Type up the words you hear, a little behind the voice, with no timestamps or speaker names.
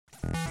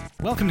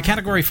Welcome to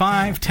Category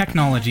 5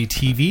 Technology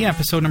TV,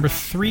 episode number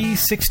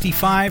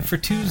 365 for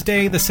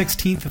Tuesday, the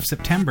 16th of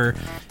September,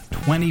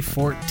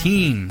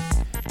 2014.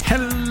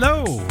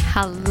 Hello!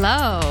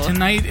 Hello!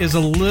 Tonight is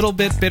a little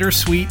bit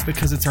bittersweet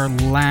because it's our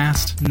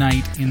last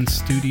night in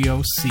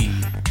Studio C.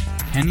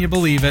 Can you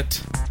believe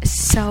it?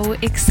 So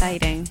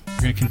exciting.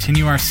 We're going to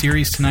continue our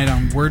series tonight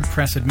on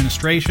WordPress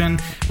administration.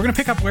 We're going to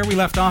pick up where we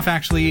left off,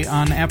 actually,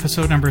 on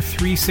episode number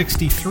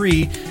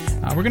 363.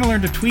 We're going to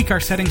learn to tweak our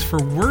settings for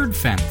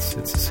WordFence.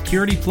 It's a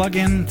security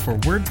plugin for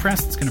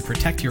WordPress that's going to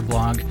protect your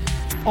blog.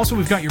 Also,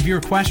 we've got your viewer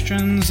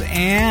questions,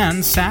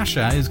 and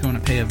Sasha is going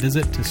to pay a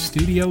visit to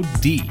Studio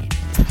D.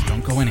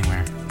 Don't go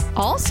anywhere.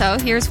 Also,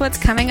 here's what's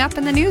coming up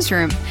in the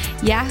newsroom.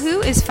 Yahoo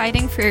is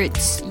fighting for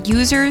its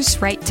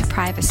users' right to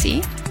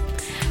privacy.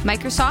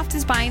 Microsoft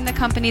is buying the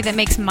company that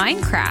makes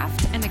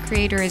Minecraft, and the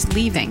creator is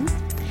leaving.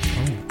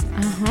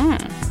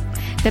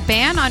 The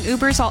ban on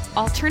Uber's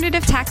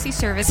alternative taxi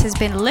service has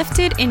been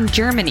lifted in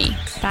Germany.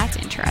 That's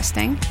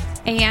interesting.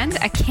 And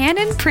a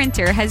Canon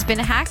printer has been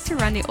hacked to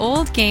run the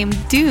old game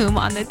Doom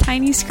on the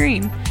tiny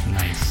screen.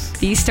 Nice.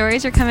 These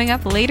stories are coming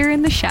up later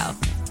in the show.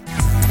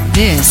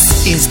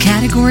 This is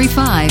Category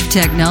 5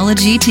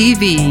 Technology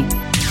TV.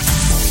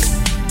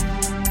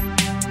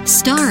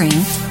 Starring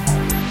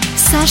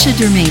Sasha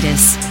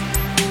Dermatis,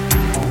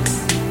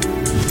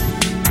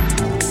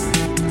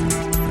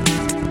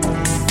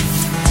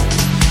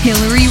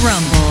 Hillary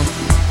Rumble,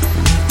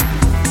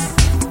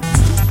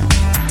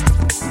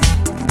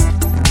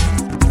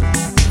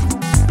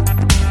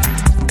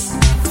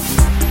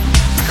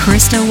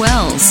 Krista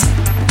Wells,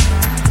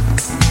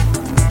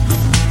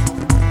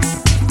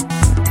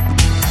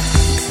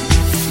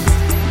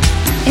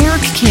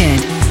 Eric Kidd,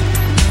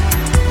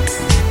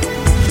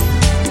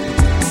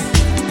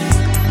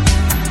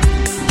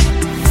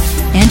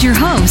 and your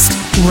host,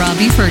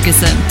 Robbie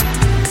Ferguson.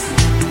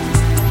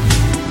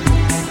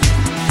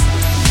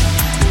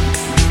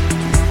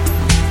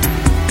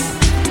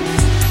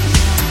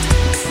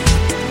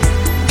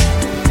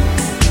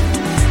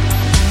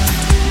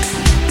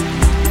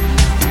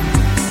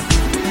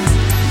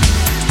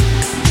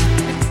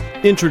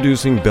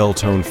 Introducing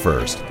Belltone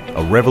First,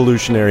 a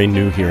revolutionary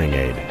new hearing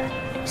aid.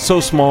 So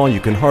small you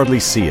can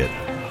hardly see it.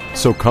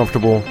 So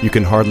comfortable you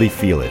can hardly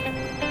feel it.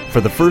 For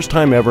the first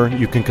time ever,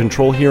 you can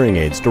control hearing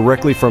aids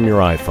directly from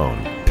your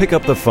iPhone. Pick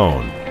up the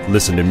phone,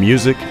 listen to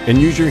music, and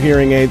use your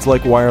hearing aids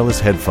like wireless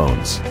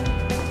headphones.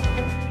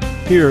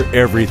 Hear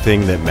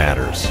everything that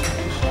matters.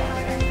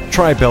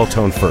 Try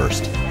Belltone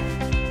First.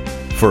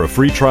 For a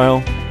free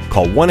trial,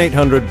 call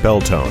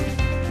 1-800-BELLTONE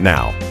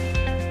now.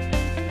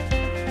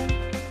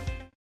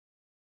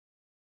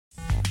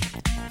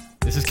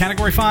 This is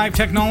Category 5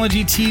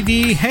 Technology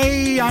TV.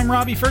 Hey, I'm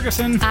Robbie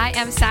Ferguson. I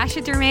am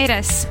Sasha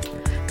Dermatis.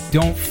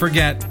 Don't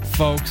forget,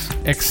 folks,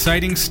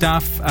 exciting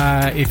stuff.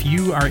 If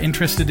you are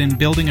interested in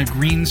building a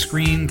green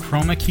screen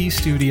chroma key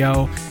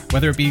studio,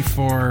 whether it be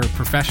for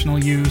professional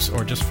use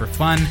or just for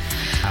fun,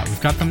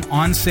 we've got them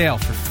on sale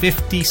for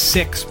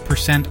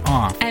 56%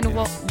 off. And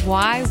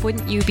why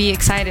wouldn't you be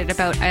excited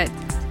about a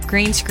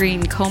green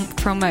screen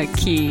chroma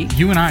key?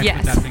 You and I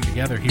put that thing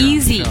together here.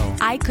 Easy. On the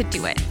show. I could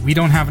do it. We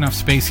don't have enough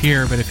space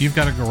here, but if you've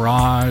got a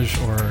garage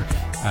or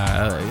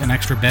an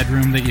extra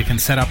bedroom that you can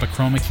set up a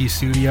chroma key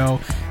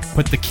studio,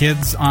 put the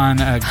kids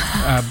on a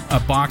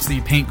box that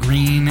you paint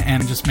green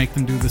and just make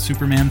them do the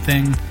Superman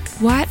thing.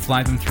 What?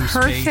 Fly them through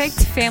space.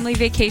 Perfect family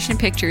vacation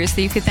pictures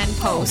that you could then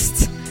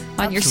post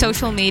on your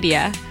social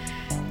media.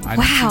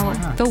 Wow,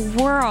 the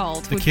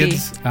world would be... The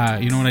kids,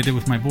 you know what I did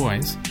with my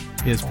boys?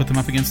 Is put them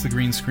up against the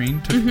green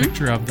screen, took a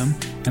picture of them,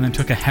 and then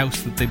took a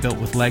house that they built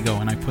with Lego,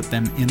 and I put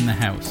them in the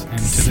house. And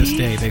to this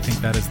day, they think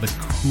that is the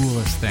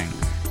coolest thing.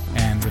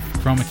 And with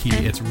Chroma Key,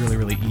 it's really,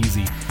 really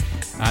easy.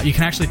 You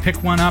can actually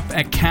pick one up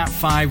at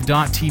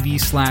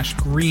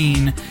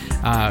cat5.tv/green.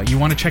 You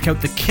want to check out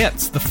the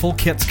kits. The full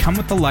kits come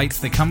with the lights,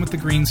 they come with the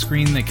green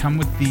screen, they come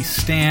with the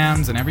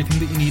stands and everything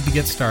that you need to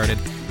get started.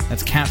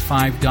 That's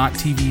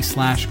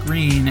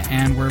cat5.tv/green,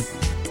 and we're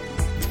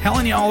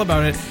telling you all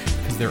about it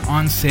because they're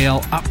on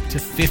sale up to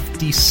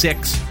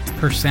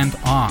 56%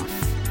 off.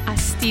 A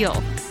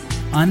steal.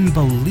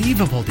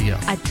 Unbelievable deal.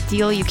 A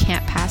deal you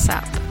can't pass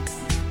up.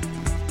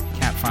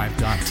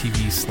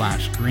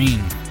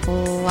 cat5.tv/green.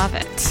 Love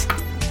it.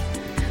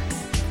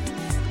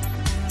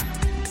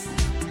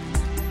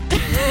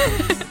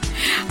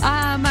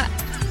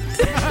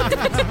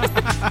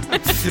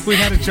 We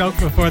had a joke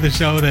before the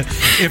show that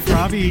if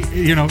Robbie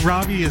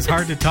is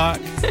hard to talk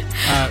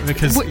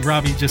because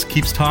Robbie just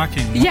keeps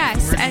talking.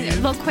 Yes,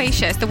 and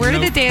loquacious. The word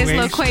of the day is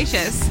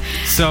loquacious.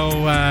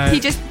 So I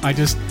just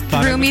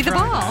thought threw me the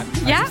ball.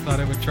 Yeah, I just thought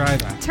I would try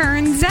that.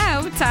 Turns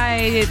out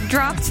I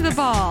dropped the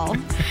ball.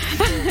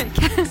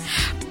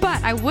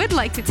 But I would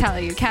like to tell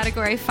you,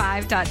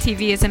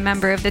 Category5.tv is a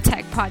member of the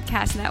Tech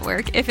Podcast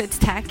Network. If it's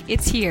tech,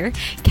 it's here.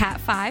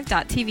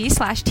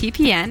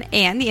 Cat5.tv/TPN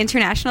and the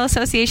International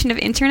Association of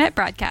Internet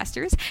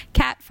Broadcasters,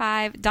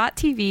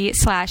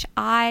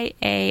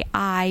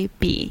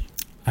 cat5.tv/IAIB.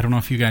 I don't know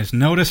if you guys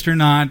noticed or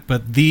not,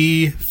 but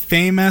the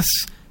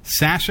famous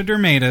Sasha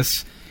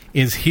Dermatis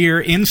is here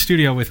in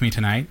studio with me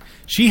tonight.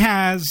 She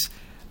has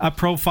a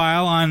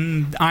profile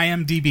on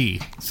IMDb,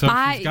 so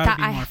she's got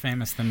to be more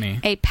famous than me.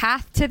 A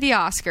path to the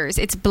Oscars.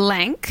 It's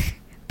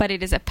blank, but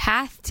it is a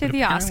path to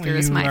the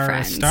Oscars, my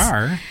friends. You are a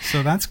star,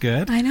 so that's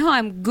good. I know,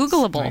 I'm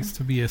Googleable. It's nice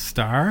to be a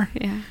star.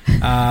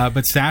 Yeah.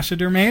 But Sasha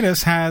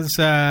Dermatis has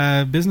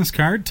a business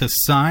card to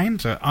sign,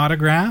 to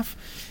autograph,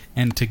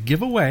 and to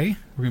give away.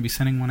 We're going to be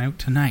sending one out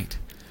tonight.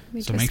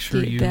 So make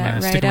sure you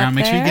stick around.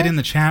 Make sure you get in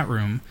the chat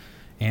room.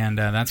 And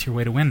that's your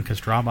way to win, because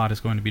Drawbot is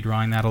going to be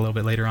drawing that a little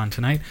bit later on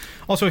tonight.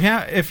 Also,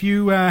 if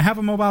you have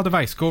a mobile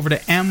device, go over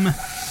to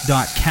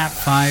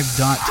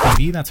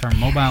m.cat5.tv. That's our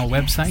mobile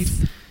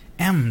website,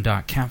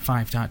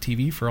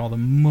 m.cat5.tv, for all the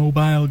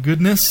mobile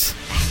goodness.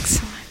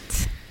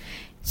 Excellent.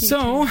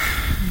 So,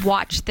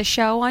 watch the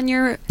show on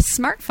your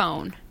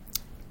smartphone,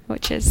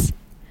 which is...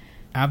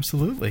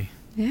 Absolutely.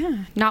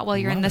 Yeah. Not while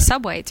you're in the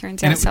subway. It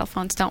turns out cell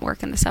phones don't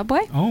work in the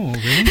subway. Oh,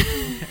 really?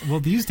 Well,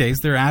 these days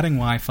they're adding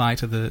Wi-Fi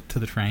to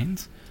the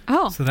trains.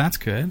 Oh. So that's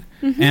good.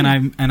 Mm-hmm.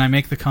 And I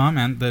make the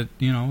comment that,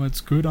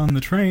 it's good on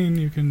the train.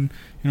 You can,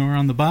 or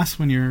on the bus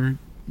when you're,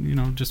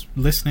 just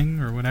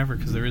listening or whatever,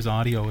 because there is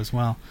audio as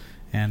well.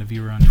 And a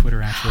viewer on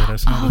Twitter actually let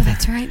us know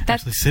that's right.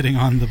 That's actually sitting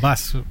on the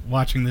bus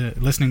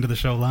listening to the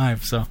show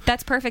live. So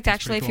that's perfect,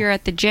 actually, if you're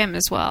at the gym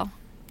as well.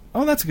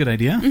 Oh, that's a good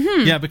idea.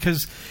 Mm-hmm. Yeah,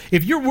 because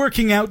if you're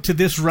working out to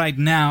this right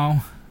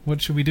now, what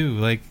should we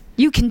do?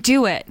 You can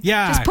do it.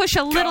 Yeah. Just push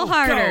a little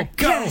harder.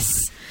 Go.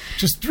 Yes.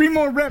 Just 3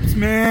 more reps,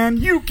 man.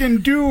 You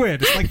can do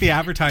it. It's like the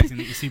advertising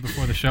that you see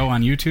before the show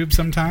on YouTube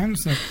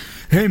sometimes.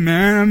 Hey,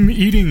 man, I'm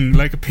eating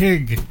like a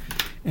pig.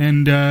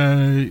 And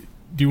do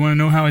you want to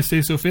know how I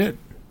stay so fit?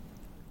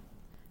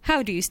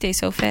 How do you stay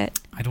so fit?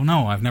 I don't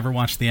know. I've never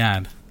watched the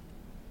ad.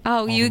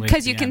 Oh,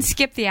 because you can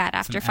skip the ad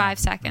after 5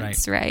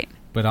 seconds, right?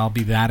 But I'll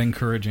be that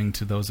encouraging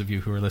to those of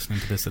you who are listening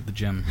to this at the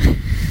gym.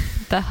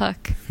 The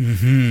hook.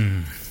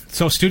 Mm-hmm.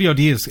 So Studio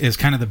D is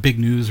kind of the big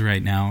news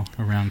right now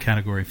around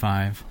Category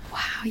 5. Wow.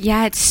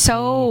 Yeah, it's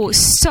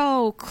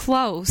so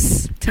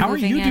close to How are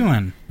you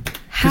doing?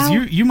 Because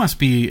you must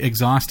be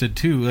exhausted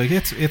too.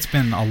 It's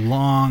been a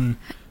long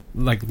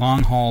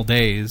haul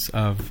days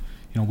of,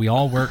 we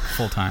all work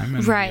full time.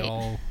 And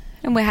right.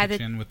 And we had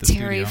the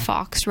Terry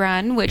Fox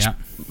run, which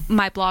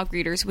my blog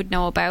readers would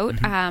know about,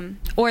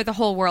 or the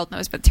whole world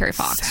knows about Terry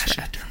Fox.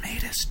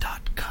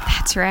 SashaDermatis.com.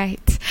 That's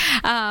right.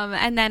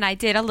 And then I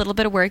did a little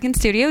bit of work in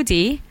Studio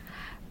D.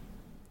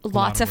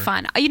 Lots of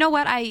fun. You know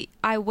what? I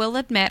will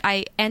admit,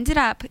 I ended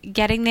up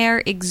getting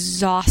there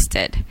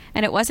exhausted.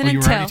 And it wasn't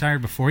until... You were already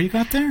tired before you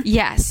got there?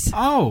 Yes.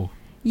 Oh.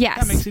 Yes.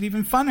 That makes it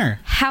even funner.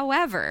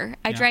 However,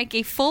 I drank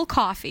a full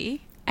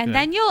coffee... And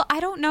then I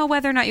don't know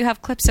whether or not you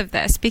have clips of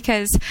this,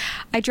 because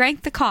I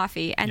drank the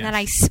coffee and then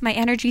my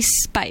energy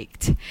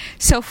spiked.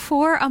 So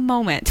for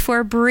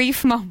a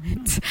brief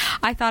moment,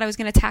 I thought I was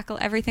going to tackle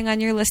everything on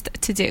your list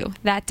to do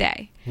that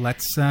day.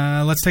 Let's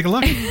take a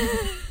look.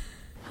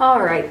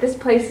 All right, this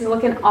place is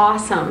looking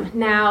awesome.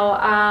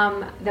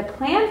 Now, the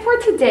plan for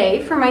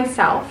today for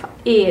myself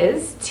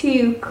is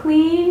to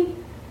clean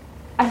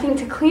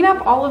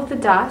up all of the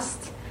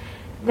dust,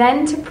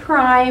 then to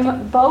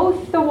prime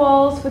both the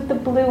walls with the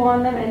blue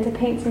on them and to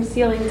paint some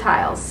ceiling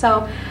tiles.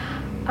 So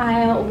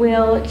I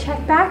will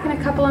check back in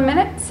a couple of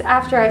minutes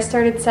after I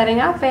started setting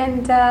up,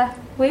 and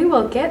we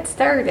will get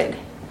started.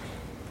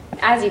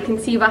 As you can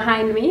see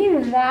behind me,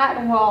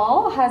 that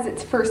wall has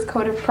its first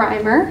coat of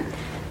primer.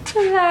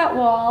 That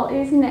wall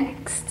is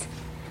next.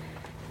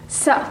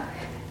 So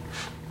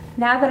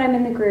now that I'm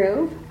in the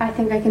groove, I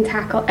think I can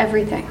tackle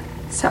everything.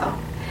 So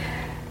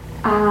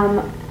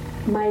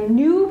my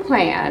new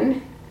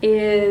plan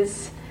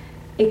is,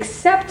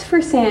 except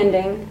for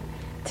sanding,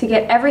 to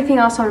get everything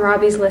else on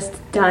Robbie's list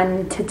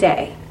done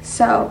today.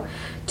 So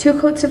 2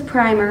 coats of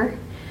primer,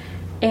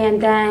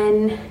 and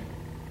then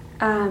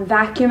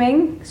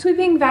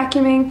sweeping,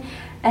 vacuuming,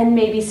 and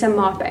maybe some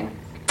mopping.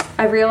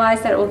 I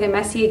realize that it will get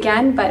messy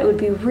again, but it would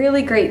be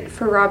really great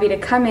for Robbie to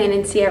come in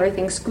and see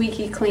everything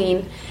squeaky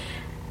clean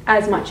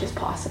as much as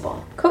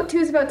possible. Coat 2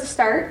 is about to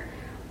start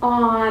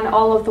on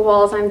all of the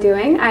walls I'm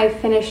doing. I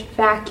finished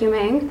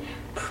vacuuming.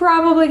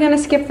 Probably going to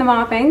skip the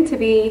mopping, to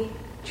be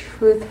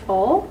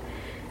truthful.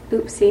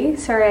 Oopsie,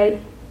 sorry I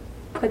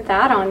put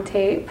that on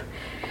tape.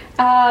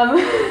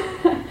 And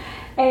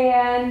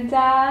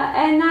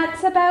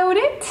that's about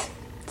it.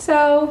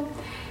 So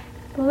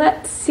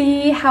let's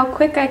see how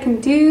quick I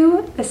can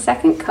do the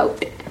second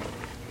coat.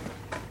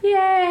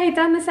 Yay,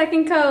 done the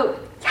second coat.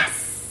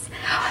 Yes!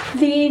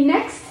 The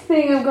next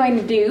thing I'm going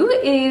to do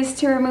is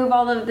to remove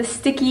all of the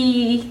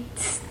sticky,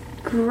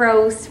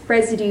 gross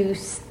residue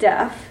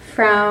stuff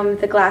from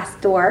the glass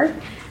door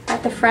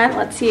at the front.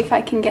 Let's see if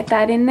I can get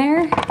that in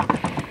there.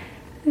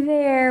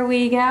 There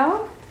we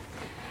go.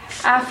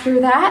 After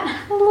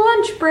that,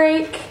 lunch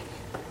break.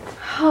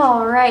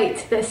 All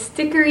right, the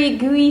stickery,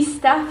 gooey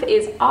stuff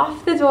is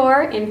off the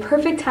door in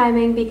perfect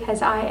timing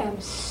because I am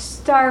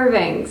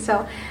starving.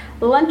 So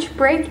lunch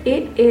break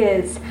it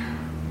is.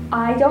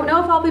 I don't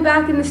know if I'll be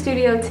back in the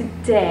studio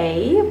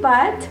today,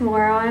 but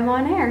tomorrow I'm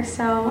on air,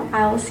 so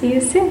I'll see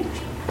you soon.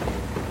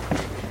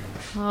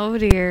 Oh,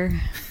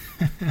 dear.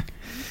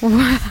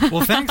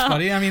 Well, thanks,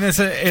 buddy. I mean,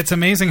 it's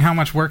amazing how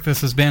much work this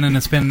has been,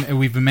 and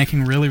we've been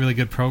making really, really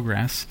good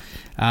progress.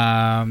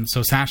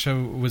 So Sasha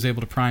was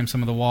able to prime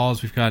some of the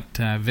walls. We've got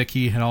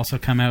Vicky had also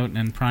come out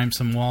and primed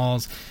some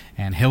walls,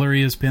 and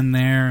Hillary has been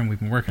there, and we've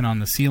been working on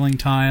the ceiling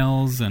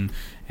tiles, and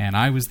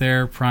I was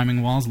there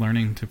priming walls,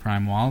 learning to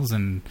prime walls,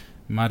 and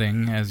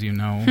mudding, as you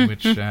know,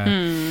 which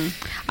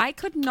I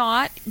could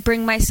not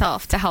bring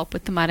myself to help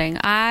with the mudding.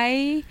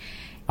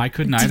 I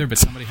couldn't either, but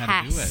somebody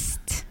had to do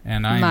it,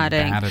 and I'm bad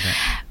at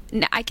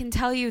it. I can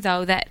tell you,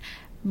 though, that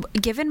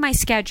given my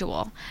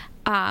schedule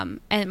and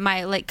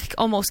my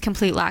almost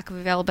complete lack of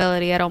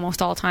availability at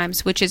almost all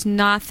times, which is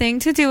nothing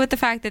to do with the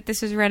fact that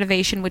this is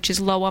renovation, which is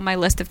low on my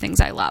list of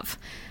things I love,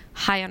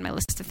 high on my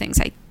list of things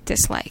I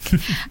dislike.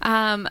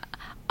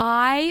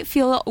 I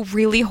feel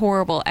really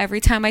horrible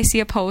every time I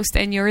see a post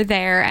and you're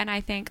there, and I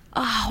think,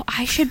 oh,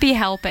 I should be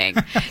helping,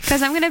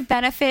 because I'm going to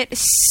benefit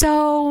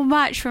so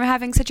much from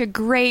having such a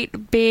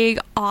great, big,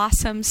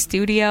 awesome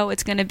studio.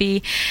 It's going to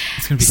be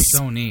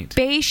so neat,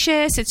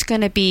 spacious. It's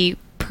going to be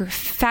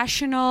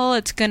professional.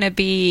 It's going to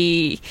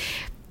be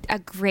a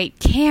great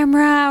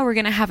camera. We're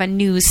going to have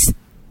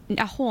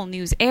a whole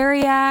news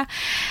area.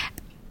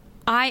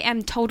 I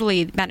am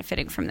totally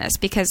benefiting from this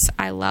because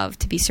I love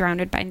to be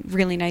surrounded by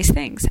really nice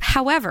things.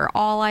 However,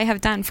 all I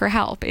have done for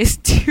help is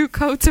 2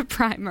 coats of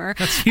primer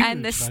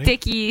and the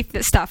sticky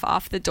stuff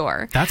off the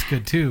door. That's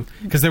good too,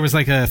 because there was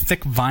like a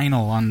thick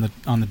vinyl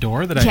on the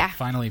door that I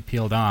finally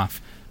peeled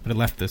off, but it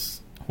left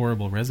this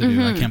horrible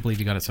residue. I can't believe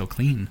you got it so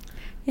clean.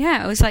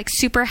 Yeah, it was like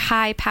super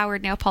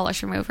high-powered nail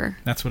polish remover.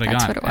 That's what I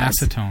got. What it was.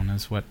 Acetone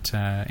is what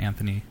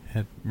Anthony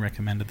had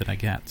recommended that I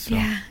get. So.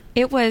 Yeah,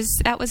 that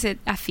was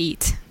a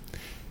feat.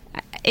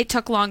 It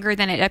took longer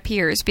than it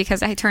appears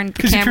because I turned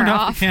the camera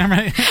off. The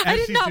camera I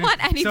did not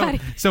want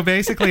anybody. So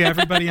basically,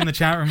 everybody in the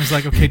chat room is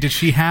like, okay, did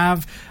she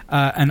have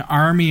an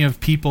army of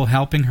people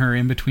helping her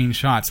in between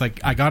shots? Like,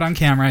 I got on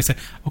camera, I said,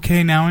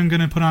 okay, now I'm going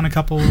to put on a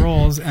couple of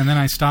rolls, and then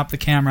I stopped the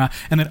camera,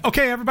 and then,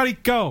 okay, everybody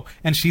go.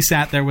 And she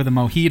sat there with a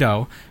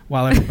mojito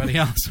while everybody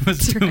else was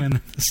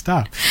doing the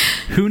stuff.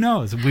 Who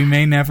knows? We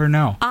may never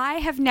know. I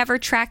have never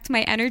tracked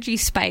my energy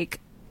spike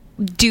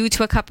due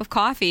to a cup of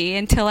coffee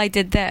until I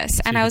did this.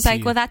 And I was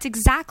like, well, that's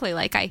exactly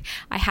like I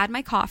had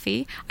my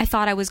coffee. I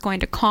thought I was going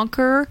to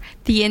conquer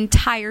the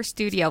entire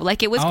studio.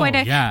 Like it was going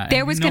to,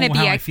 there was going to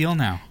be I feel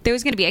now. There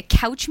was going to be a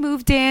couch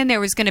moved in. There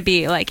was going to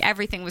be like,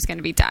 everything was going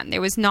to be done.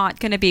 There was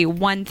not going to be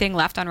one thing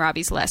left on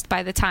Robbie's list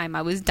by the time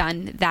I was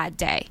done that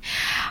day.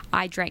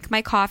 I drank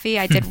my coffee.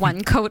 I did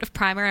 1 coat of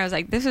primer. I was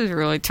like, this is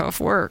really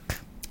tough work.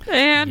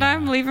 And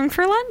I'm leaving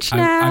for lunch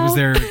now. I was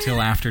there till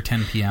after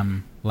 10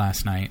 p.m.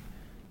 last night.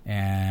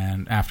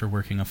 And after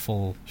working a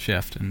full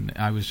shift, and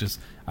I was just,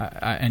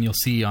 and you'll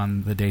see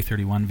on the day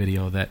 31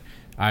 video that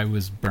I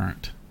was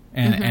burnt,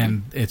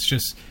 and it's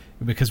just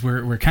because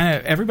we're kind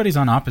of, everybody's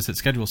on opposite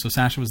schedules. So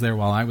Sasha was there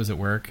while I was at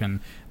work, and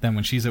then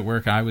when she's at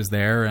work, I was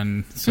there,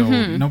 and so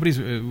nobody's.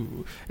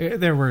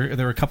 There were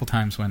a couple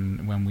times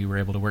when we were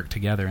able to work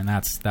together, and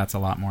that's a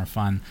lot more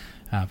fun.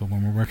 But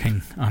when we're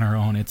working on our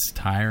own, it's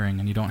tiring,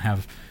 and you don't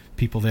have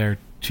people there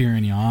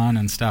cheering you on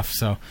and stuff,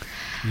 so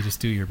you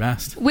just do your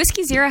best.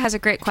 Whiskey Zero has a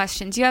great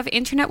question. Do you have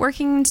internet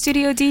working in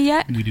Studio D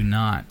yet? We do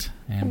not,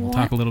 and we'll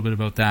talk a little bit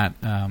about that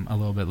a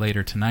little bit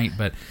later tonight,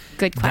 but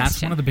good question.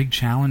 That's one of the big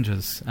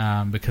challenges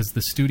because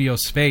the studio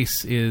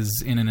space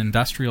is in an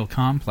industrial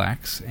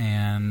complex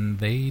and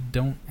they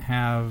don't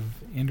have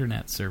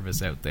internet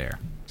service out there.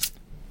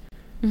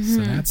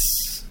 So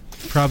that's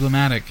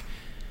problematic.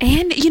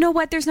 And you know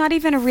what? There's not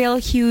even a real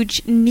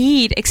huge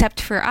need except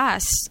for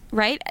us,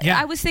 right?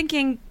 Yeah. I was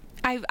thinking,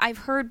 I've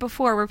heard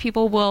before where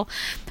people will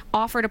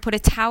offer to put a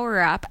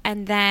tower up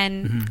and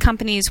then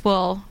companies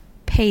will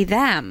pay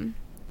them.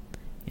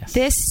 Yes.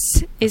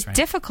 This is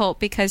difficult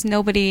because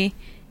nobody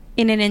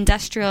in an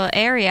industrial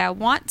area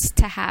wants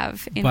to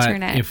have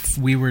internet. But if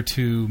we were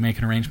to make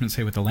an arrangement,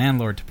 say, with the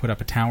landlord to put up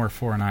a tower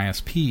for an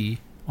ISP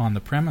on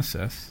the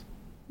premises,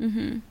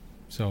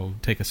 so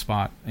take a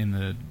spot in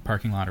the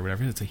parking lot or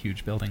whatever, it's a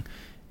huge building,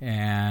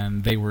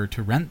 and they were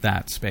to rent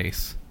that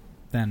space,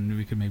 then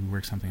we could maybe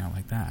work something out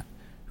like that.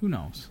 Who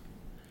knows?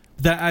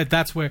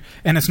 That's where,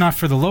 and it's not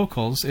for the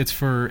locals; it's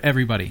for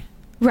everybody.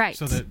 Right.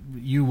 So that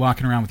you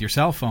walking around with your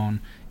cell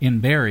phone in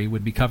Barrie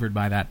would be covered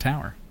by that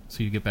tower,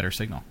 so you get better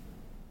signal.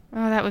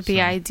 Oh, that would be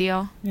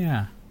ideal.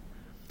 Yeah.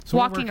 So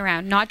walking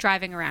around, not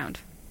driving around.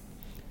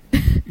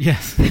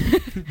 Yes.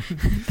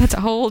 That's a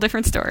whole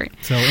different story.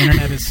 So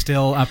internet is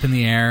still up in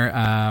the air,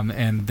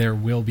 and there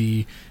will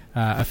be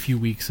a few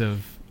weeks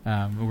of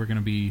we're going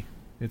to be.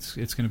 It's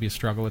going to be a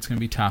struggle. It's going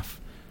to be tough.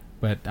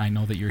 But I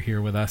know that you're here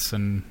with us,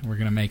 and we're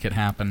going to make it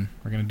happen.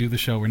 We're going to do the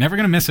show. We're never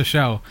going to miss a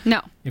show.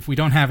 No. If we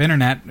don't have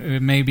internet,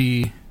 it may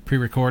be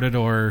pre-recorded,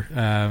 or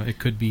it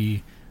could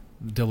be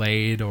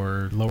delayed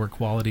or lower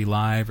quality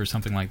live or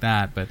something like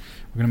that. But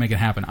we're going to make it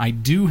happen. I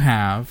do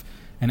have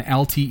an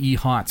LTE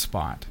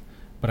hotspot,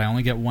 but I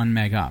only get 1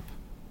 meg up.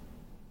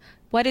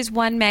 What does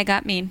 1 meg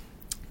up mean?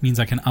 It means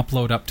I can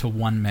upload up to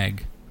 1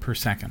 meg per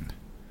second.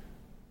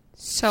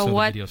 So the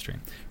what video stream.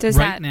 does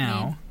right that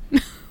now,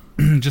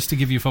 mean? Just to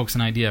give you folks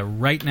an idea,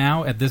 right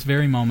now, at this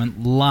very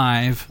moment,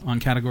 live on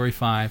Category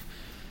 5, do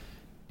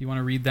you want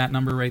to read that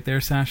number right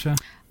there, Sasha?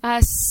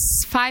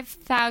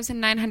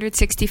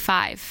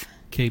 5,965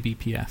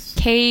 kbps.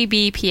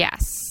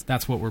 kbps.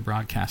 That's what we're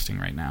broadcasting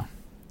right now.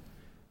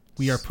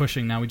 We are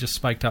pushing now. We just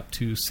spiked up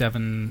to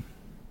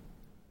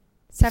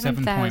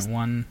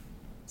 7.1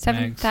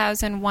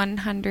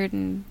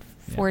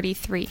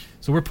 7,143.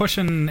 So we're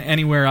pushing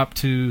anywhere up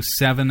to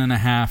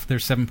 7.5.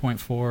 There's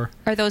 7.4.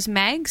 Are those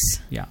megs?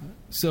 Yeah.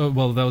 So,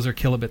 well, those are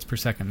kilobits per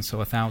second, so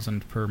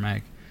 1,000 per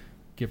meg,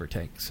 give or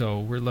take. So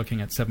we're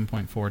looking at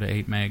 7.4 to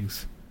 8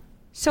 megs.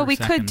 So we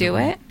could do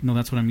it? No,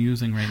 that's what I'm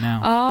using right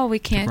now. Oh, we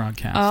can't. To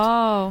broadcast.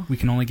 Oh. We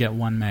can only get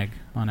 1 meg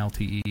on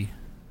LTE.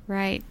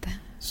 Right.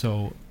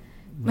 So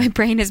my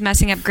brain is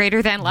messing up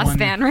greater than, less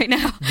than right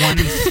now.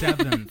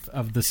 1/7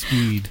 of the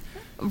speed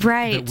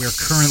right. that we're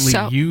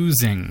currently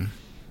using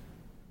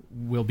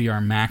will be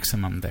our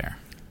maximum there.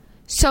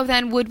 So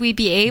then would we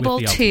be able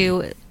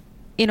to,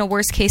 in a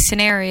worst case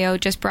scenario,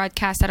 just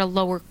broadcast at a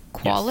lower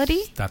quality?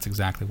 Yes, that's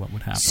exactly what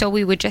would happen. So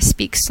we would just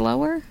speak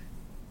slower?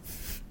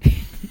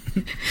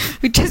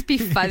 We'd just be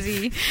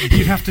fuzzy.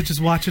 You'd have to just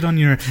watch it on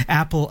your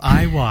Apple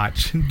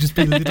iWatch. Just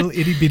be a little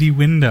itty-bitty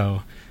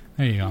window.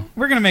 There you go.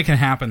 We're going to make it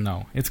happen,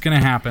 though. It's going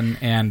to happen,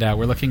 and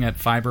we're looking at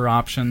fiber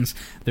options.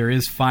 There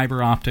are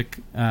fiber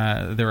optic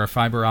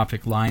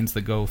lines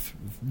that go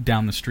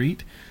down the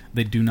street.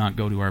 They do not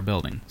go to our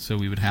building, so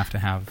we would have to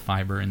have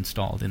fiber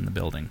installed in the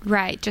building.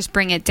 Right, just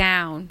bring it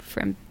down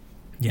from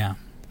so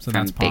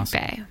that's Big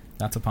possible. Bay.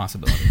 That's a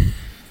possibility.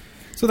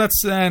 So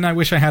that's, and I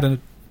wish I had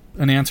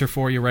an answer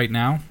for you right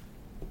now,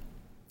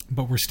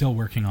 but we're still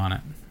working on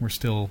it. We're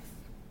still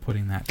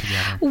putting that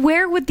together.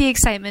 Where would the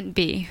excitement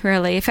be,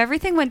 really? If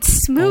everything went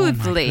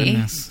smoothly, oh my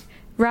goodness.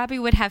 Robbie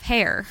would have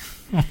hair.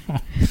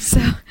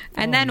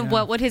 Then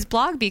what would his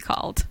blog be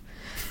called?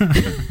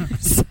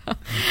 So,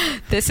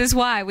 this is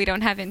why we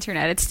don't have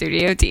internet at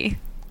Studio D.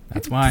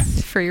 That's why.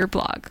 It's for your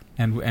blog.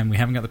 And we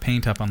haven't got the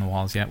paint up on the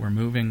walls yet. We're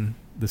moving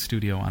the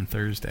studio on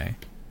Thursday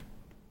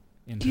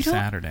into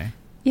Saturday.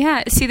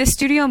 Yeah, see, the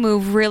studio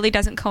move really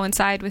doesn't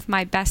coincide with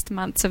my best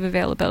months of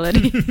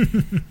availability.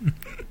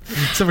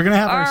 So we're going to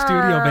have our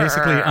studio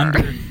basically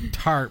under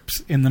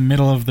tarps in the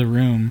middle of the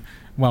room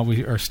while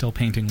we are still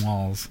painting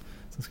walls.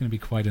 So it's going to be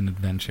quite an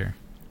adventure.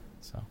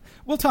 So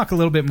we'll talk a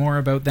little bit more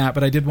about that,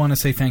 but I did want to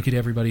say thank you to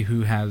everybody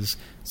who has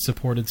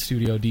supported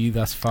Studio D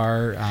thus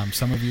far.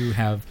 Some of you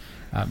have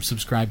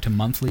subscribed to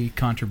monthly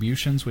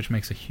contributions, which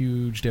makes a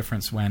huge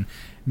difference when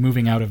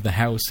moving out of the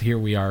house. Here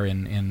we are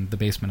in the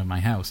basement of my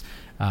house.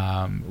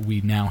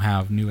 We now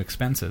have new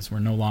expenses. We're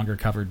no longer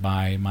covered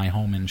by my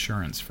home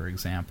insurance, for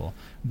example.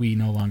 We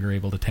no longer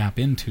able to tap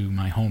into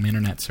my home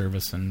internet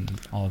service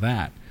and all of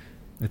that.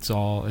 It's a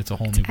whole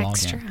new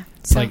ballgame.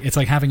 It's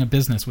like having a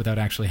business without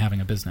actually having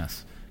a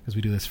business, because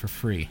we do this for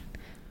free.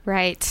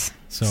 Right.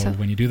 So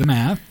when you do the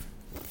math...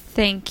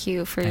 Thank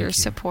you for your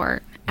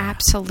support. Yeah.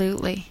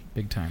 Absolutely.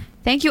 Big time.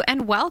 Thank you,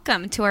 and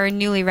welcome to our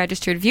newly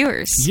registered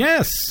viewers.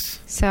 Yes.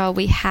 So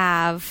we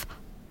have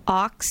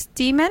Ox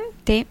Demon.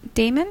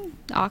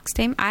 Ox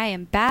Damon. I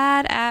am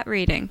bad at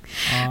reading.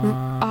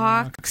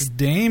 Ox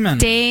Damon.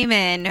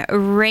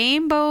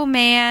 Rainbow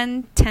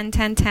Man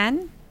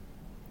 101010.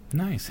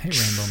 Nice. Hey,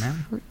 Rainbow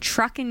Man.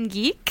 Truckin'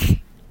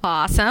 Geek.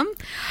 Awesome.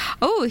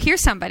 Oh,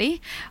 here's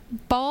somebody.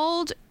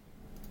 Baldrick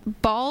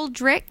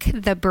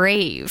the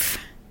Brave.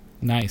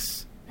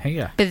 Nice. Hey,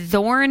 yeah.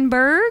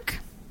 Thornburg.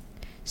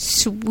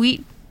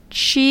 Sweetchian,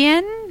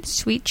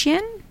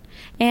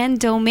 and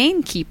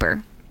Domain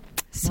Keeper.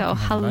 So,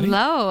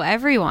 hello,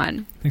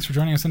 everyone. Thanks for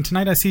joining us. And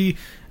tonight I see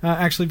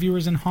actually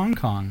viewers in Hong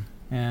Kong,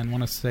 and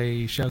want to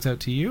say shouts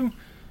out to you.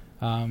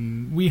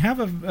 We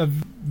have a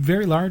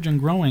very large and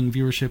growing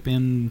viewership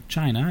in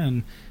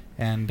China,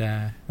 and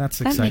that's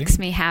exciting. That makes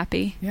me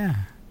happy. Yeah.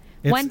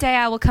 One day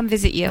I will come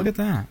visit you. Look at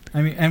that.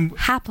 I mean, and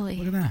happily.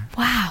 Look at that.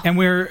 Wow. And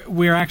we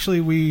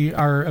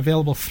are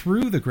available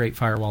through the Great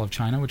Firewall of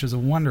China, which is a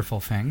wonderful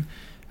thing.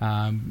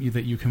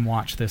 That you can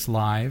watch this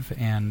live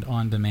and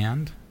on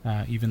demand.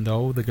 Even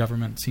though the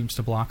government seems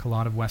to block a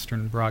lot of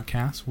Western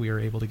broadcasts, we are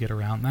able to get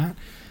around that.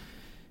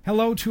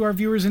 Hello to our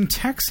viewers in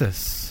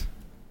Texas.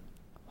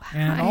 Wow.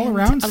 And all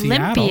around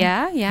Seattle.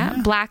 Olympia, yeah.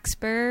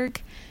 Blacksburg,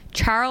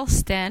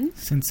 Charleston.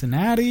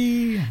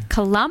 Cincinnati.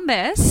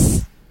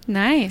 Columbus.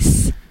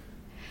 Nice.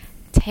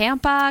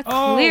 Tampa,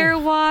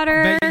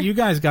 Clearwater. I bet you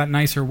guys got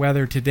nicer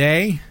weather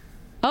today.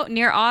 Oh,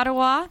 near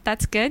Ottawa.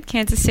 That's good.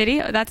 Kansas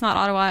City. Oh, that's not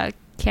Ottawa,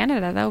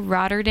 Canada, though.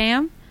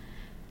 Rotterdam.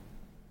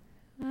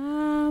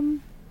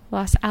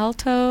 Los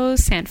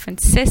Altos, San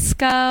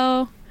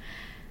Francisco.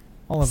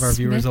 All of our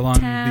viewers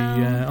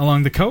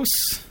along the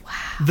coasts. Wow.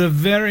 The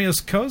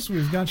various coasts.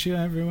 We've got you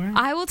everywhere.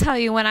 I will tell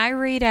you, when I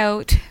read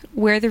out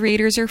where the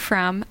readers are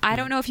from, I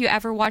don't know if you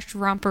ever watched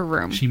Romper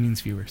Room. She means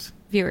viewers.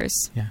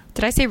 Viewers. Yeah.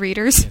 Did I say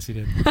readers? Yes, you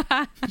did.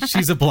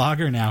 She's a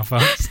blogger now,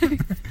 folks.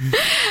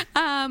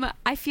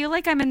 I feel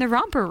like I'm in the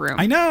Romper Room.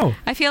 I know.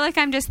 I feel like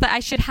I'm just I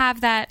should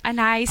have that,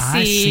 and I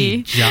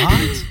see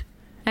Jot.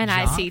 And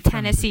I Jacques see from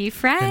Tennessee the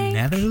Frank.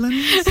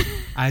 Netherlands.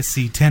 I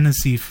see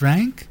Tennessee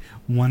Frank.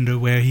 Wonder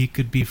where he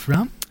could be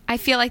from. I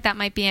feel like that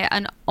might be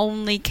an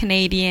only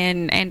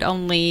Canadian and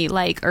only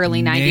like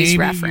early 90s Maybe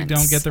reference. you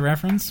don't get the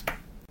reference?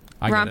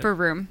 I get Romper it.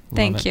 Room. Love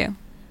Thank it. you.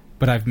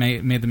 But I've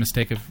made the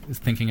mistake of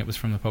thinking it was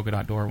from the Polka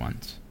Dot Door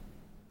once.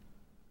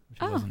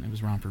 Which it wasn't. It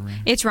was Romper Room.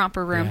 It's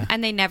Romper Room. Yeah.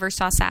 And they never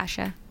saw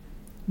Sasha.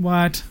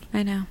 What?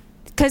 I know.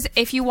 Because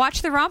if you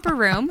watch the Romper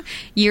Room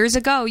years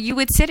ago, you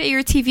would sit at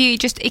your TV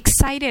just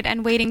excited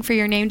and waiting for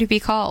your name to be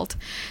called.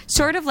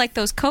 Sort of like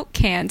those Coke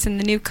cans in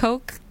the new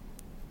Coke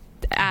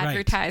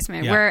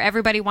advertisement where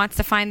everybody wants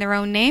to find their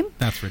own name.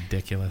 That's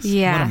ridiculous.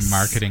 Yes. What a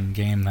marketing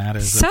game that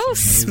is. So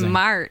That's amazing.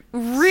 smart.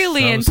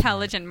 Really So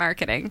intelligent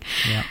marketing.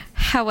 Yeah.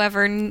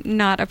 However,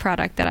 not a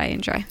product that I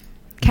enjoy.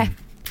 Okay.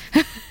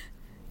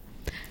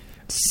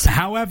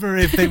 However,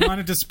 if they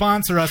wanted to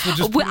sponsor us, we'll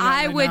just put it out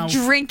I right would now.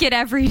 drink it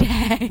every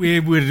day. We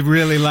would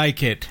really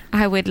like it.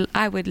 I would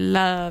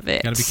love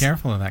it. Got to be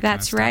careful of that.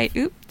 That's kind of right.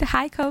 stuff. Oop.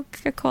 Hi,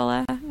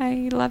 Coca-Cola.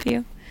 I love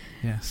you.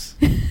 Yes.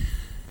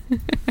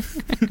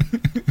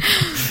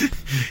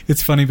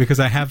 It's funny because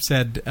I have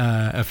said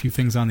a few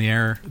things on the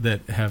air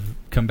that have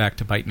come back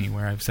to bite me,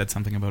 where I've said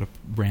something about a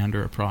brand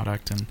or a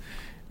product,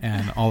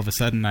 and all of a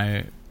sudden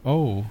I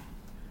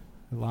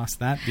lost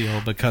that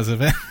deal because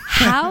of it.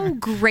 How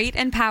great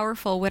and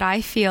powerful would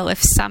I feel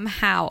if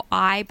somehow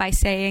by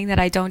saying that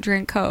I don't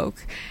drink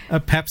Coke, A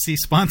Pepsi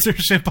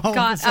sponsorship all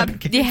of a sudden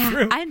came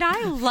through. and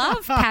I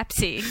love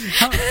Pepsi.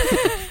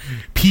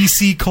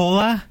 PC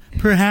Cola,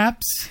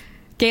 perhaps?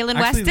 Galen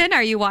Actually, Weston,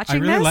 are you watching I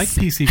really this? like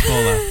PC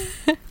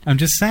Cola. I'm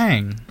just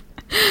saying.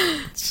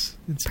 It's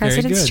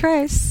President's very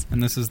good. choice.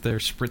 And this is their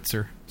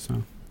spritzer,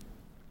 so.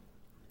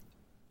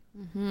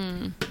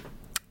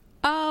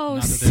 Oh,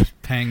 Not that they're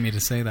paying me to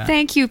say that.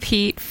 thank you,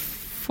 Pete.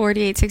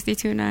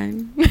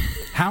 48629.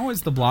 How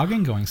is the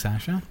blogging going,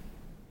 Sasha?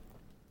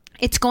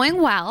 It's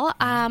going well.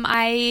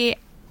 I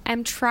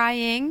am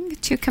trying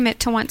to commit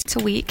to once a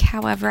week.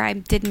 However, I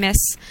did miss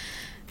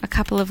a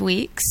couple of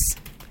weeks,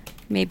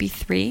 maybe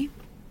 3.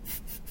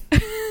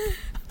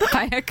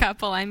 By a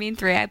couple, I mean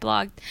 3. I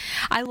blogged.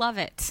 I love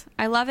it.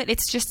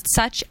 It's just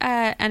such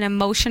an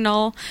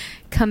emotional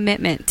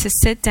commitment to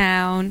sit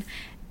down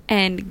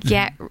and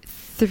get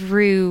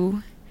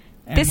through.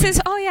 And This when-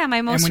 is,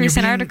 my most and when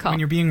recent you're being, article. When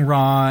you're being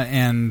raw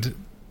and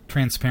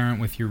transparent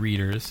with your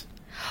readers.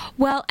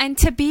 Well, and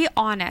to be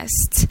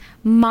honest,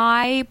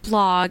 my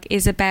blog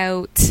is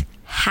about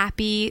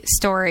happy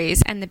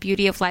stories and the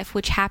beauty of life,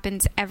 which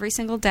happens every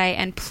single day.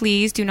 And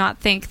please do not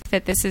think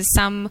that this is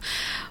some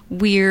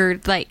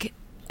weird,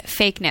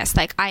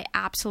 fakeness. I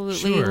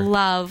absolutely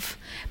love.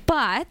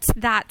 But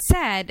that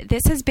said,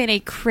 this has been a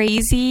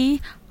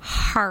crazy,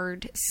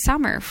 hard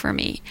summer for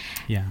me.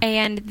 Yeah.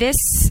 And this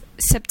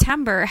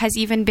September has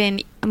even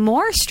been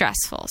more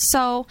stressful.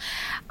 So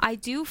I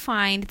do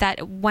find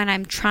that when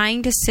I'm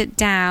trying to sit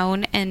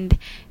down and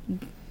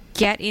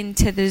get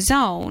into the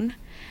zone,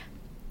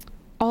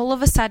 all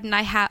of a sudden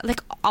I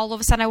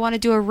want to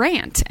do a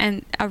rant,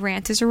 and a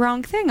rant is a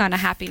wrong thing on a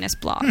happiness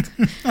blog.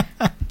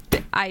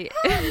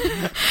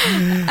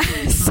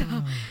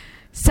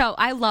 So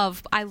I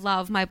love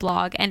my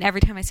blog, and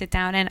every time I sit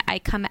down and I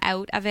come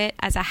out of it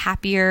as a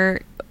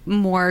happier,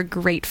 more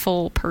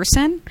grateful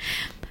person.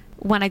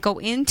 When I go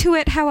into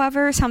it,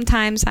 however,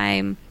 sometimes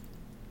I'm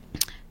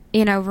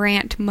in a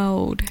rant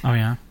mode. Oh,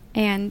 yeah?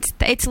 And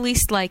it's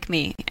least like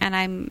me, and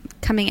I'm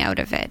coming out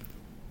of it.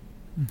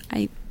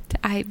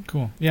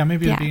 Cool. Yeah,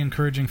 maybe it'd be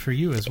encouraging for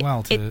you as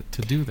well to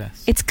do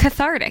this. It's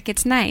cathartic.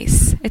 It's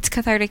nice. It's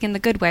cathartic in the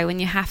good way when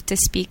you have to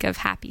speak of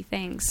happy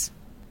things.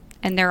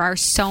 And there are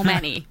so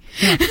many.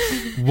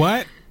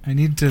 What? I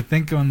need to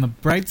think on the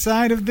bright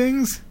side of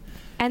things?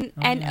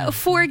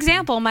 For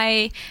example,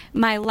 my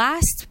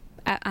last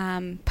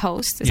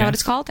post, is that what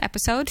it's called?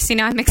 Episode? See,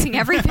 now I'm mixing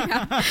everything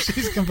up.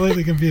 She's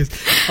completely confused.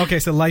 Okay,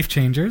 so life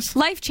changers.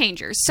 Life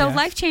changers. So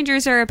life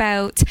changers are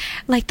about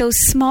those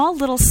small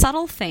little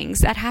subtle things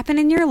that happen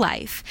in your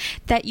life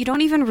that you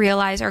don't even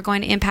realize are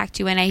going to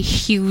impact you in a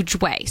huge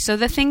way. So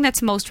the thing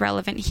that's most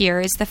relevant here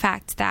is the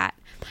fact that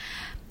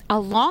a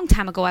long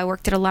time ago I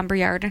worked at a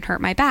lumberyard and hurt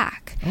my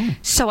back. Oh.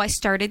 So I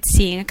started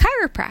seeing a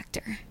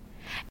chiropractor.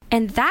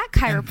 And that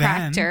chiropractor...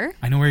 And then,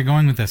 I know where you're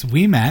going with this.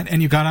 We met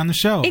and you got on the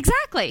show.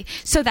 Exactly.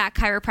 So that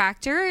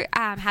chiropractor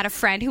had a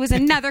friend who was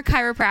another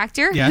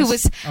chiropractor who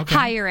was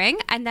hiring.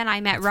 And then I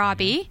met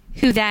Robbie,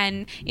 who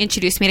then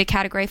introduced me to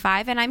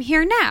Category5, and I'm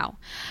here now.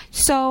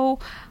 So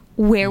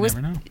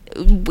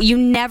you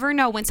never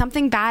know when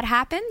something bad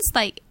happens.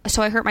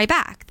 So I hurt my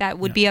back. That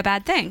would be a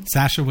bad thing.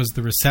 Sasha was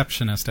the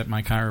receptionist at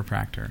my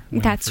chiropractor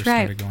when I first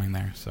started going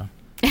there. So.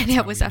 And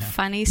it was a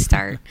funny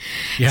start.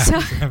 Yeah. So,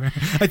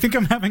 I think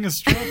I'm having a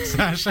stroke,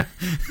 Sasha.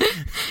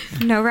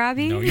 No,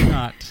 Robbie? No, you're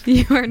not.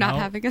 You are not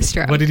having a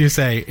stroke. What did you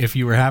say? If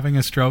you were having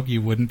a stroke,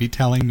 you wouldn't be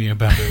telling me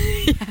about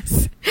it.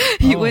 Yes.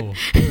 You would.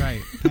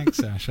 Right. Thanks,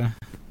 Sasha.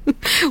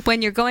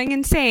 When you're going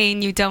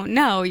insane, you don't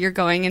know you're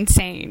going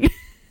insane.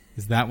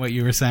 Is that what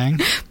you were saying?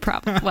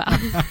 Probably. Well.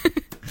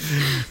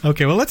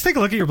 Okay, well, let's take a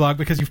look at your blog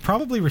because you've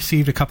probably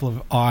received a couple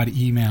of odd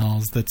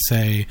emails that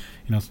say,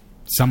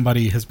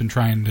 somebody has been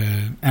trying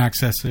to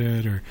access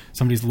it or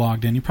somebody's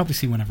logged in. You probably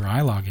see whenever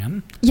I log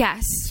in.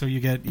 Yes. So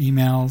you get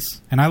emails,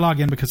 and I log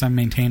in because I'm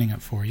maintaining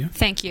it for you.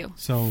 Thank you.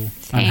 So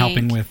I'm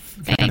helping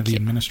with kind of the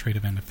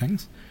administrative end of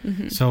things.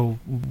 Mm-hmm. So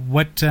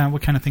what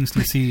kind of things do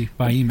you see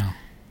by email?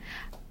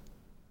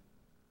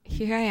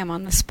 Here I am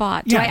on the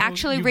spot. Do I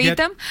actually read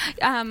them?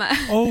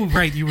 Oh,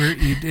 right.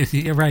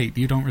 You're right.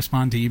 You don't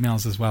respond to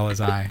emails as well as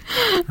I.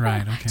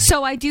 Right. Okay.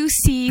 So I do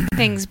see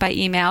things by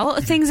email.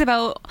 Things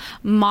about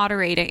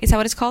moderating. Is that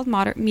what it's called?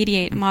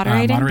 Moderating?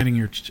 Moderating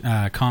your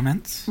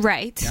comments.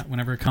 Right. Yeah.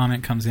 Whenever a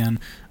comment comes in,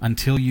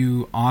 until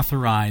you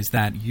authorize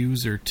that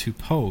user to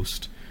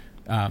post,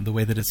 the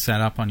way that it's set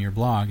up on your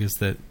blog is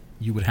that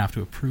you would have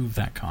to approve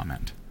that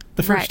comment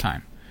the first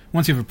time.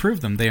 Once you've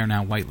approved them, they are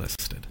now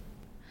whitelisted.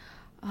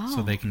 Oh.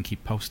 So they can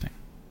keep posting.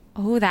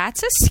 Oh,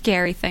 that's a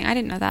scary thing. I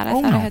didn't know that. I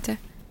thought I had to.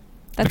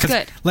 That's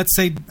good. Let's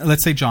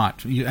say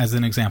Jot, as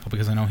an example,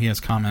 because I know he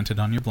has commented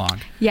on your blog.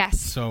 Yes.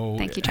 So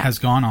thank you, Jot. Has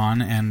gone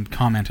on and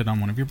commented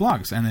on one of your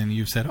blogs, and then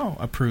you've said, "Oh,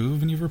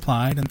 approve," and you've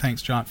replied, and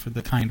thanks, Jot, for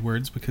the kind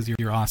words because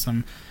you're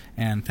awesome,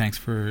 and thanks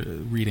for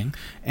reading.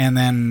 And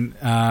then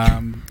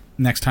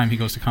next time he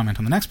goes to comment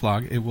on the next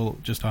blog, it will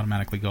just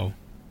automatically go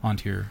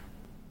onto your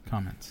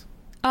comments.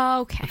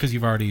 Okay. Because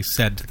you've already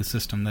said to the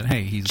system that,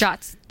 hey,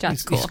 Jot's cool.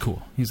 He's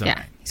cool. He's all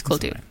right. He's cool,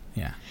 dude. Right.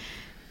 Yeah.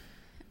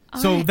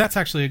 So that's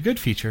actually a good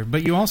feature,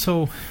 but you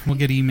also will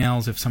get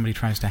emails if somebody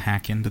tries to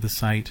hack into the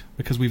site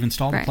because we've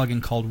installed a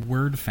plugin called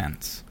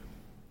WordFence.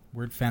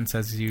 WordFence,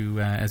 as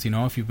you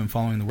know, if you've been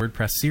following the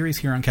WordPress series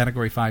here on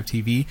Category5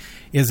 TV,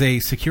 is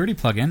a security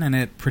plugin, and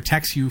it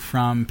protects you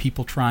from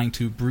people trying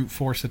to brute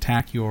force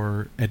attack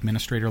your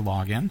administrator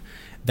login.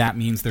 That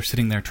means they're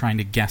sitting there trying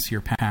to guess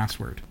your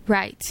password.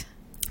 Right.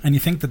 And you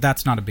think that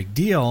that's not a big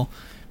deal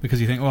because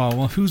you think,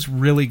 well, who's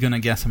really going to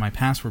guess at my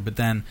password? But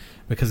then,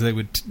 because it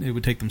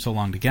would take them so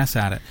long to guess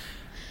at it.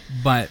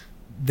 But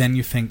then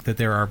you think that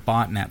there are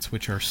botnets,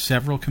 which are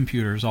several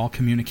computers all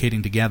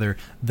communicating together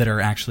that are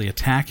actually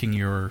attacking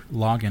your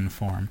login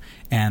form.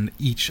 And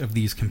each of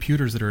these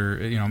computers that are,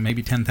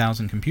 maybe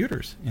 10,000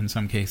 computers in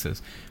some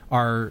cases,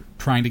 are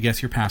trying to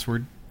guess your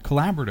password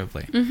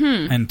collaboratively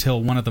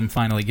until one of them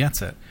finally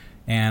gets it.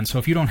 And so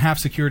if you don't have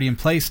security in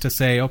place to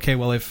say, okay,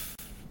 well, if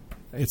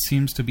it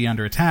seems to be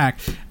under attack,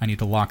 I need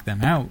to lock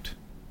them out.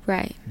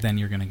 Right. Then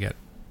you're going to get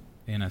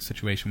in a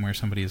situation where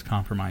somebody has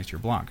compromised your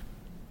blog.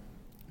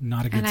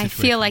 Not a good situation. And I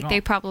feel like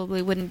they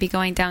probably wouldn't be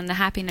going down the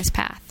happiness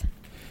path.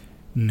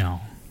 No,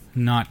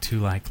 not too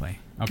likely.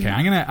 Okay,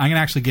 I'm gonna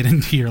actually get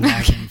into your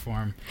login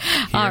form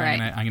here. All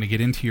right. I'm gonna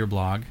get into your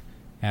blog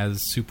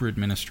as super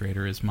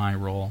administrator is my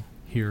role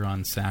here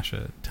on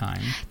Sasha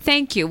Time.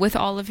 Thank you. With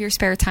all of your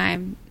spare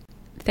time.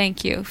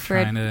 Thank you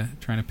for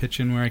trying to pitch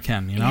in where I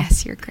can,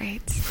 Yes, you're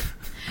great.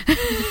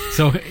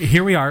 So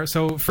here we are.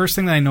 So first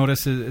thing that I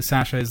notice,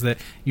 Sasha, is that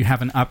you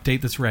have an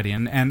update that's ready.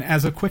 And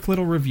as a quick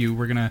little review,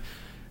 we're going to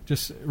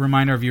just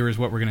remind our viewers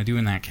what we're going to do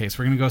in that case.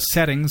 We're going to go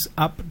Settings,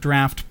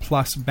 Updraft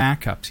Plus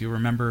Backups. You'll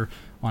remember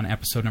on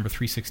episode number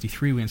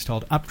 363, we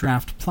installed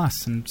Updraft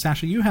Plus. And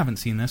Sasha, you haven't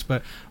seen this,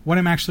 but what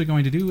I'm actually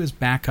going to do is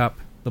back up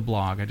the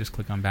blog. I just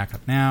click on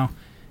Backup Now,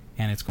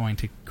 and it's going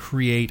to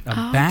create a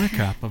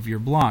backup of your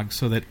blog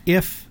so that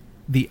if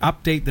the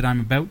update that I'm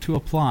about to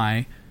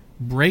apply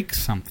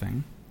breaks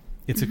something,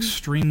 it's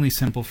extremely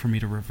simple for me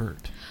to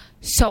revert.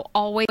 So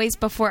always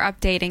before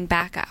updating,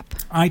 backup.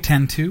 I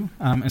tend to,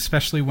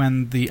 especially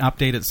when the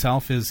update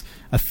itself is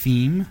a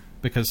theme,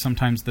 because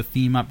sometimes the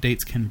theme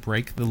updates can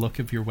break the look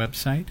of your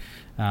website.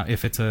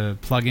 If it's a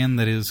plugin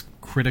that is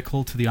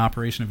critical to the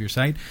operation of your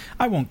site,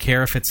 I won't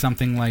care if it's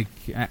something like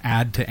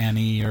add to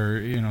any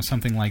or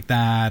something like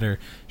that, or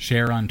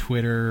share on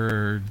Twitter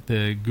or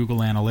the Google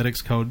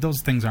Analytics code.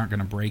 Those things aren't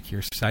going to break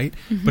your site.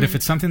 But if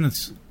it's something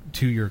that's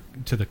to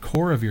the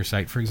core of your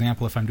site, for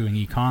example, if I'm doing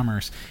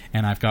e-commerce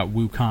and I've got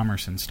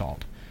WooCommerce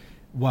installed,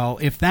 well,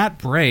 if that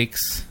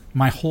breaks,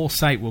 my whole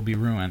site will be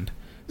ruined.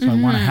 So I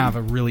want to have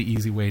a really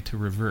easy way to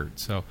revert.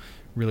 So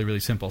really, really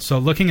simple. So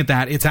looking at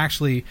that, it's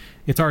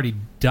already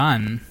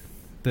done.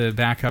 The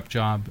backup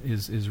job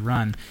is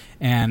run.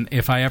 And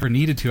if I ever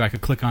needed to, I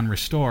could click on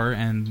Restore,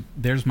 and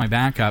there's my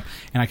backup,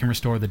 and I can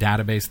restore the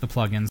database, the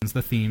plugins,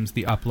 the themes,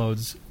 the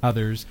uploads,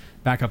 others,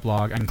 backup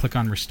log. I can click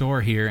on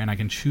Restore here, and I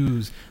can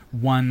choose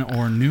one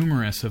or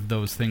numerous of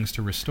those things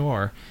to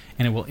restore,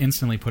 and it will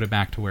instantly put it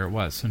back to where it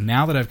was. So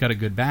now that I've got a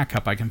good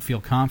backup, I can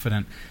feel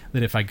confident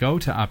that if I go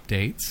to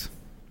Updates,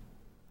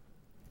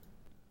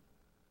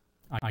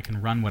 I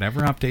can run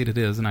whatever update it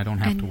is, and I don't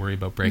have to worry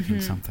about breaking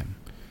something.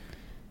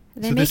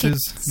 So this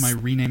is my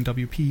Rename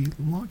WP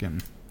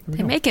login.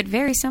 They make it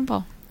very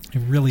simple. It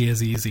really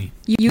is easy.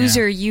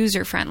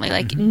 User-friendly,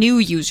 like new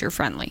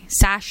user-friendly,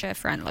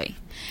 Sasha-friendly.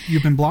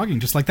 You've been blogging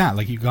just like that.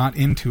 Like you got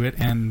into it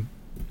and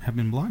have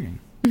been blogging.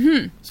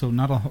 So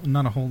not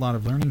a whole lot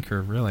of learning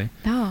curve, really.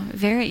 No,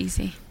 very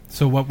easy.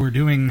 So what we're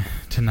doing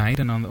tonight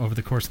and over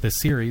the course of this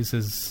series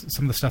is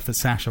some of the stuff that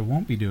Sasha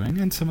won't be doing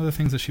and some of the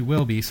things that she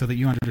will be, so that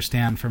you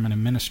understand from an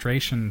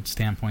administration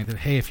standpoint that,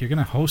 hey, if you're going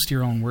to host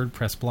your own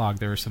WordPress blog,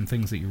 there are some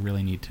things that you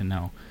really need to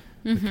know.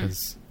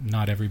 Because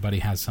not everybody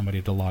has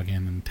somebody to log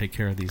in and take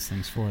care of these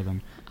things for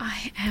them.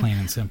 I am plain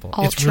and simple.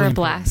 Ultra it's really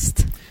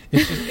blessed.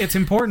 It's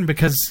important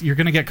because you're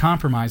going to get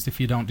compromised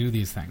if you don't do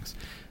these things.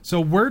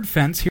 So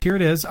WordFence, here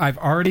it is. I've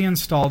already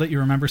installed it. You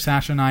remember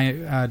Sasha and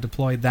I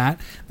deployed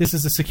that. This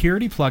is a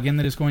security plugin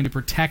that is going to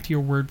protect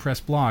your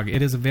WordPress blog.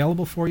 It is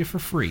available for you for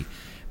free.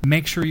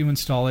 Make sure you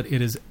install it.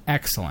 It is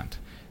excellent.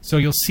 So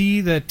you'll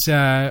see that,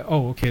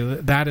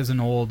 that is an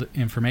old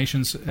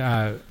information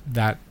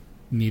that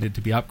needed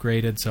to be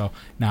upgraded. So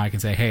now I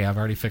can say, hey, I've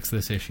already fixed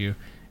this issue,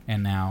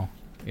 and now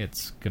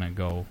it's going to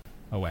go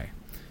away.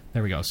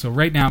 There we go. So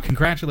right now,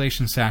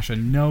 congratulations, Sasha.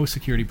 No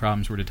security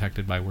problems were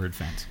detected by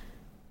WordFence.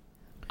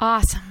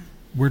 Awesome.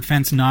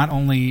 WordFence not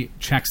only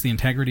checks the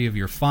integrity of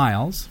your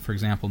files, for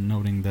example,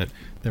 noting that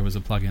there was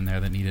a plugin there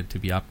that needed to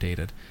be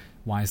updated.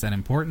 Why is that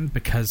important?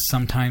 Because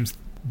sometimes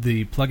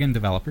the plugin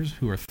developers,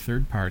 who are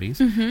third parties,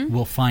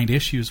 will find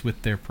issues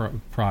with their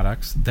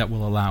products that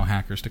will allow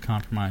hackers to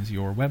compromise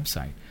your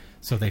website.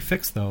 So they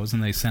fix those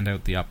and they send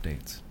out the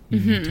updates. You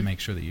need to make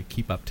sure that you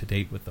keep up to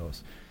date with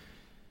those.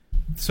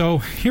 So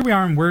here we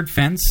are in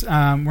WordFence.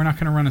 We're not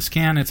going to run a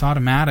scan. It's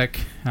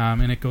automatic,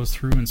 and it goes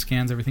through and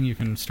scans everything. You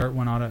can start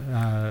one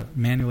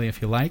manually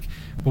if you like.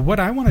 But what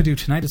I want to do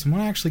tonight is I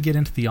want to actually get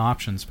into the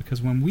options, because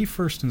when we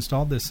first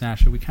installed this,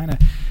 Sasha, we kind of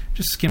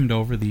just skimmed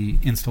over the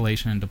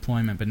installation and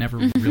deployment, but never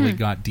really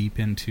got deep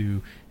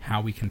into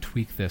how we can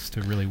tweak this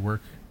to really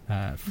work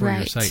for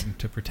your site and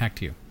to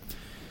protect you.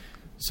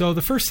 So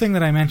the first thing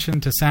that I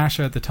mentioned to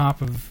Sasha at the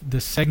top of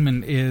this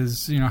segment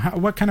is,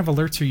 what kind of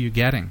alerts are you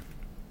getting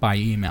by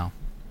email?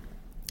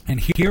 And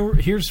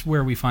here's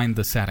where we find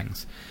the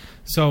settings.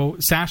 So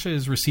Sasha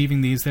is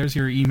receiving these. There's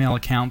your email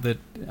account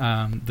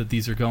that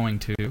these are going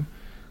to.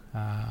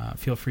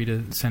 Feel free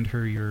to send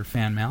her your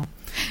fan mail.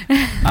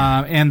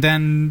 And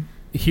then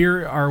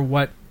here are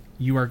what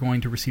you are going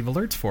to receive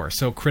alerts for.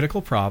 So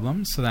critical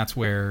problems. So that's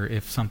where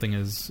if something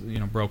is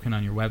broken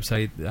on your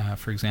website,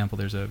 for example,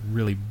 there's a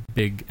really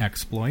big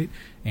exploit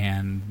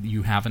and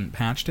you haven't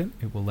patched it,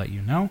 it will let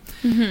you know.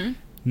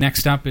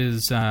 Next up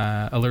is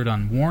alert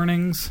on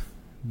warnings,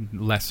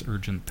 less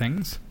urgent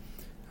things.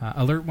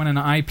 Alert when an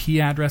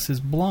IP address is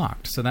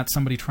blocked. So that's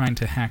somebody trying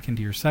to hack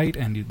into your site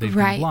and they've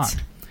been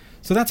blocked.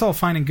 So that's all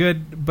fine and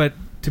good, but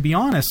to be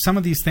honest, some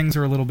of these things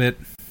are a little bit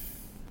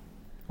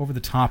over the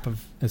top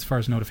of as far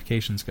as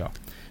notifications go.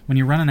 When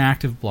you run an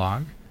active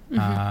blog,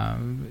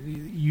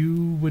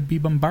 you would be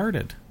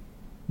bombarded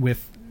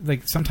with,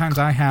 sometimes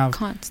I have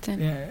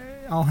constant.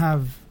 I'll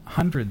have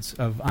hundreds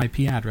of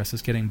IP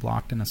addresses getting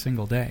blocked in a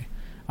single day.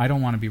 I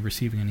don't want to be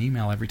receiving an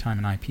email every time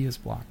an IP is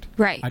blocked.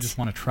 Right. I just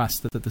want to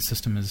trust that the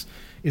system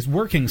is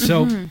working.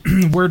 So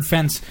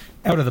WordFence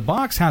out of the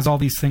box has all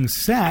these things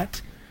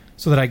set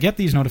so that I get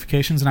these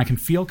notifications and I can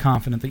feel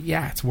confident that,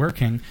 it's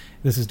working.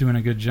 This is doing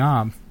a good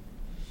job.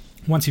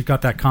 Once you've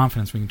got that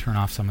confidence, we can turn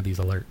off some of these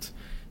alerts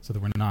so that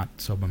we're not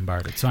so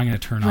bombarded. So I'm going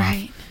to turn off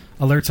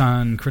alerts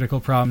on critical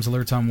problems,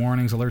 alerts on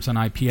warnings, alerts on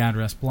IP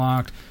address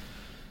blocked,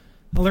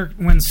 alert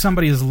when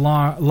somebody is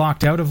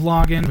locked out of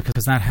login,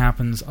 because that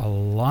happens a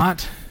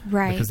lot,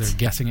 because they're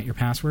guessing at your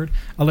password.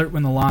 Alert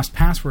when the lost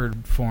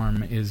password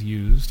form is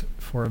used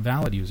for a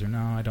valid user.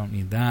 No, I don't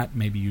need that.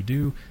 Maybe you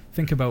do.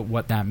 Think about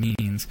what that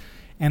means.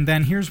 And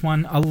then here's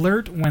one,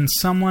 alert when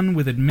someone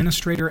with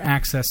administrator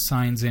access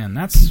signs in.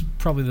 That's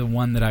probably the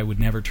one that I would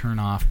never turn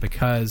off,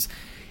 because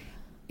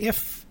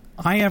if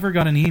I ever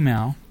got an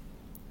email,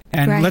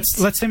 and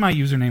let's say my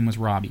username was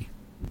Robbie.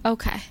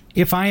 Okay.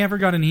 If I ever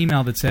got an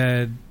email that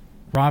said,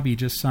 Robbie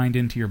just signed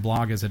into your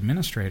blog as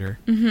administrator,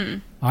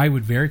 I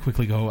would very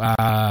quickly go,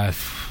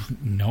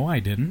 no, I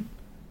didn't.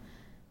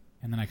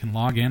 And then I can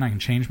log in, I can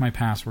change my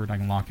password, I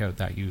can lock out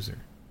that user.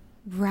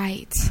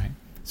 Right.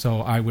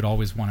 So I would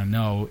always want to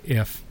know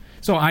if...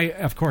 So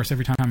of course,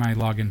 every time I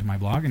log into my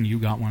blog, and you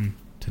got one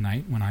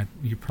tonight,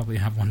 you probably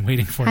have one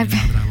waiting for me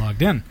now that I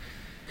logged in.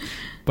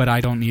 But I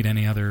don't need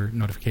any other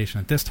notification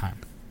at this time.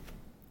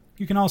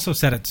 You can also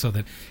set it so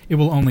that it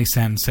will only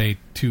send, say,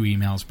 2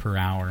 emails per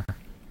hour,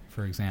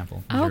 for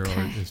example. 0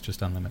 is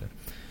just unlimited.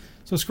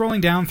 So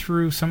scrolling down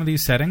through some of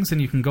these settings, and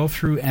you can go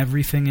through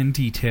everything in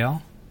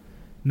detail.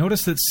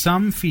 Notice that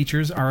some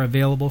features are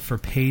available for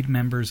paid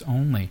members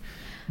only.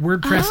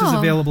 WordPress is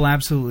available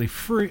absolutely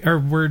free, or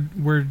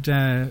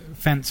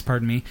WordFence,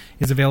 pardon me,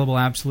 is available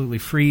absolutely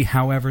free.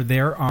 However,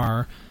 there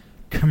are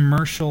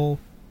commercial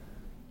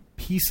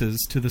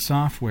pieces to the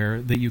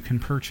software that you can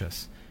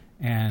purchase.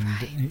 And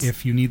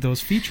if you need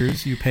those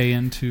features, you pay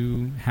in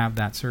to have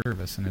that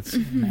service, and it's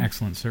an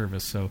excellent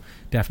service, so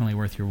definitely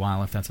worth your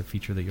while if that's a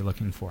feature that you're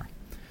looking for.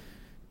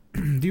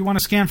 Do you want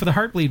to scan for the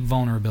Heartbleed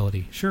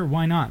vulnerability? Sure,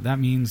 why not? That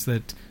means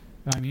that,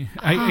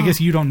 I guess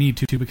you don't need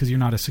to because you're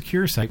not a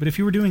secure site, but if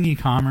you were doing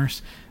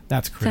e-commerce,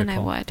 that's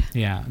critical. Then I would.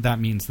 Yeah, that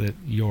means that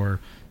your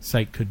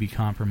site could be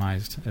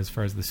compromised as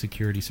far as the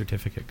security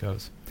certificate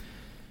goes.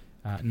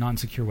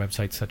 Non-secure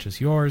websites such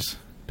as yours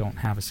don't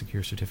have a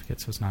secure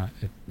certificate, so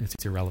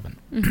it's irrelevant.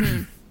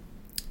 Mm-hmm.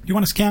 You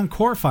want to scan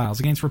core files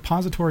against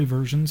repository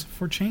versions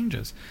for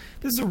changes.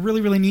 This is a really,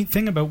 really neat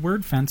thing about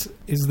WordFence,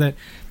 is that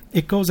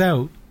it goes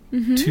out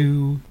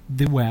to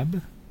the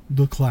web,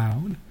 the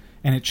cloud,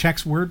 and it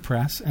checks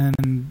WordPress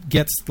and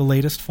gets the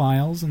latest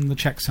files and the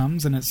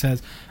checksums, and it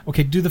says,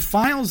 okay, do the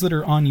files that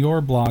are on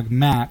your blog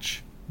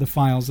match the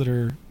files that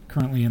are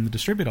currently in the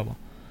distributable?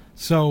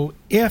 So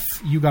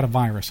if you got a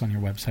virus on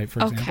your website, for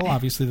example,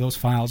 obviously those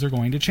files are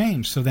going to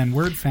change. So then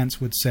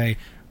WordFence would say,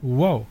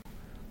 whoa,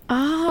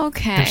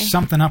 there's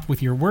something up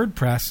with your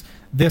WordPress.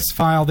 This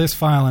file,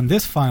 and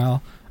this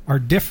file are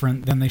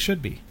different than they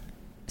should be.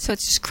 So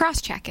it's just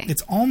cross-checking.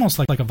 It's almost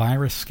like a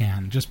virus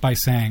scan, just by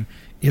saying,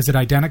 is it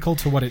identical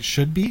to what it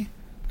should be?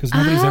 Because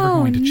nobody's ever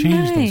going to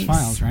change those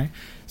files, right?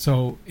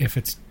 So if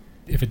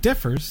it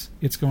differs,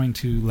 it's going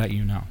to let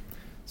you know.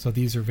 So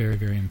these are very,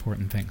 very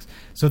important things.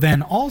 So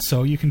then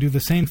also you can do the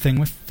same thing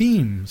with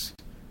themes,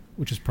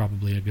 which is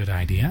probably a good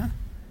idea.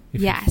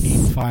 If your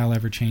theme file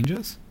ever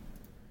changes.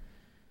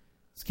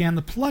 Scan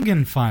the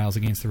plugin files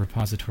against the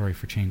repository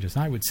for changes.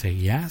 I would say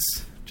yes,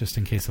 just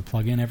in case a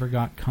plugin ever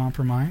got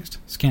compromised.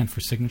 Scan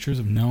for signatures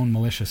of known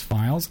malicious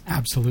files.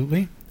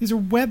 Absolutely. These are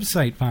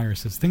website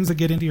viruses, things that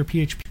get into your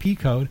PHP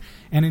code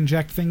and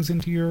inject things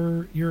into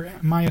your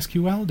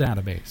MySQL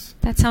database.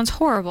 That sounds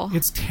horrible.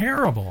 It's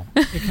terrible.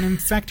 It can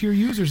infect your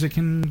users. It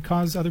can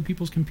cause other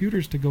people's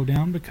computers to go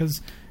down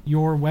because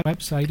your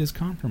website is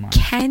compromised.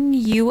 Can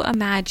you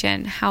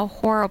imagine how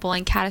horrible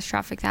and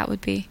catastrophic that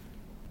would be?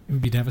 It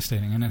would be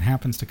devastating, and it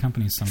happens to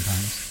companies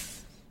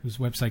sometimes whose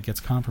website gets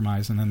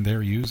compromised, and then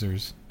their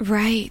users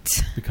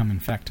become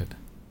infected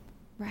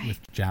with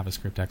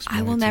JavaScript exploits.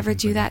 I will never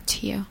do that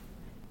to you.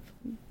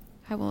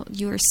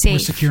 You are safe. We're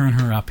securing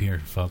her up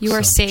here, folks. You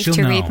are safe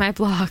to read my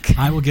blog.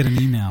 I will get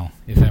an email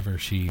if ever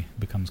she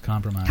becomes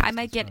compromised. I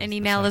might get an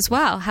email as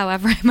well.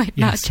 However, I might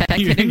not check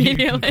it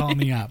immediately. You can call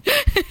me up.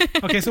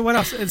 Okay, so what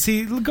else?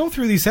 See, go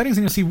through these settings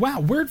and you'll see,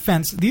 wow,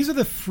 WordFence, these are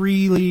the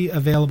freely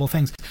available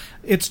things.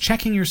 It's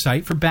checking your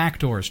site for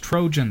backdoors,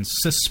 Trojans,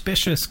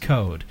 suspicious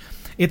code.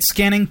 It's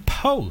scanning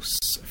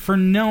posts for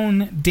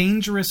known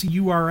dangerous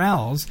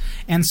URLs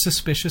and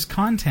suspicious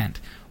content.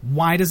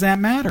 Why does that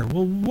matter?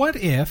 Well, what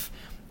if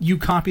you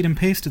copied and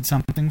pasted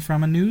something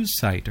from a news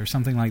site or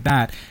something like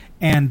that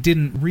and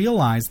didn't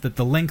realize that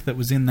the link that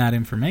was in that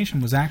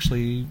information was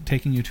actually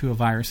taking you to a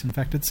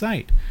virus-infected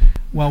site?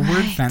 Well,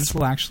 WordFence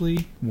will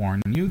actually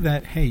warn you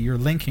that, hey, you're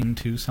linking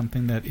to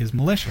something that is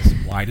malicious.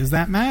 Why does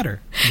that matter?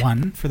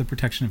 One, for the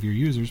protection of your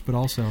users, but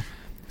also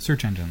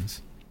search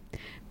engines.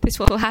 This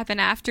will happen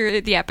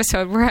after the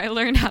episode where I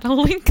learn how to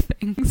link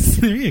things.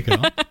 There you go.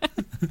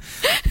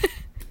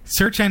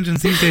 Search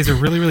engines these days are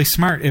really, really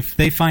smart. If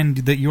they find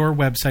that your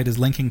website is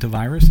linking to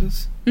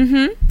viruses,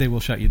 they will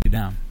shut you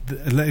down.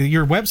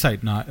 Your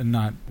website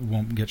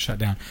won't get shut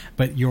down,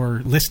 but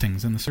your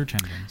listings in the search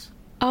engines.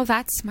 Oh,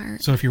 that's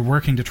smart. So if you're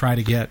working to try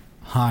to get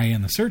high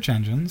in the search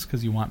engines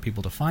because you want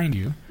people to find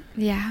you,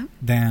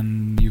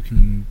 then you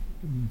can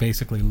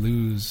basically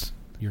lose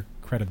your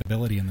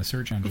credibility in the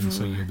search engine,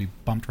 so you'll be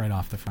bumped right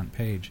off the front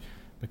page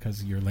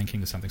because you're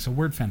linking to something. So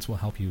WordFence will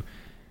help you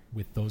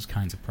with those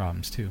kinds of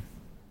problems too.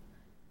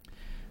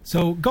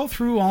 So go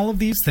through all of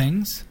these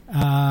things.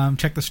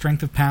 Check the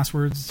strength of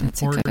passwords.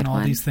 It's important, and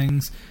all these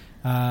things.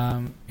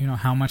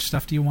 How much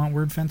stuff do you want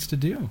WordFence to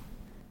do?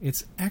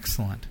 It's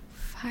excellent.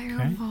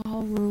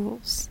 Firewall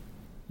rules.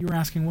 You were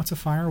asking, what's a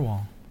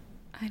firewall?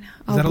 I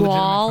know. A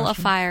wall of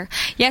fire.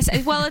 Yes,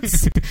 well,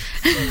 it's...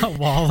 A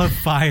wall of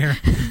fire.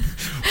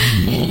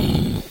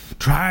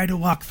 Try to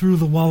walk through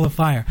the wall of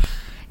fire.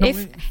 No,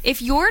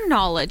 if your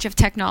knowledge of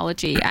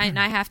technology, and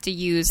I have to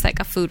use like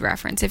a food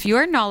reference, if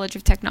your knowledge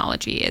of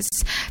technology is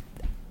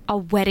a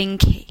wedding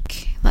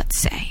cake, let's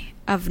say,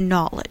 of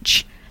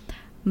knowledge,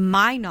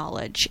 my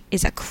knowledge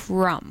is a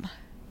crumb.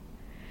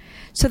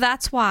 So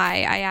that's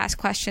why I ask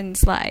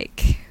questions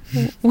like,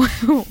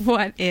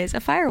 what is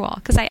a firewall?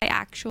 Because I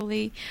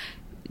actually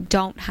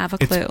don't have a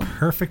clue. It's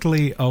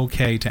perfectly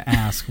okay to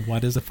ask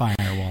what is a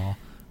firewall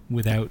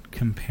without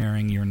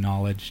comparing your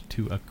knowledge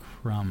to a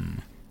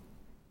crumb.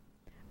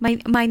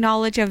 My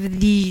knowledge of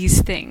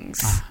these things.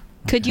 Okay.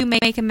 Could you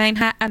make a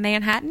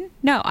Manhattan?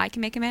 No, I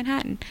can make a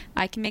Manhattan.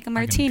 I can make a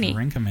martini. I can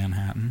drink a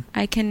Manhattan.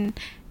 I can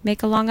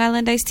make a Long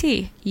Island iced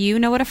tea. You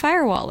know what a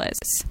firewall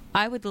is.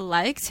 I would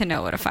like to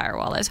know what a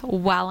firewall is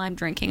while I'm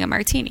drinking a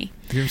martini.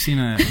 Have you ever seen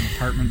an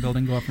apartment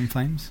building go up in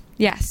flames?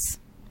 Yes.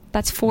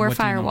 That's 4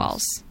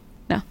 firewalls.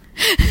 No.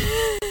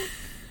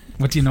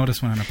 What do you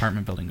notice when an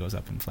apartment building goes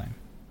up in flame?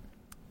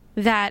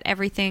 That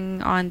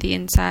everything on the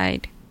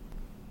inside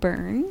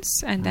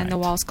burns and then the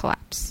walls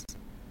collapse.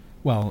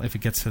 Well, if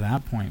it gets to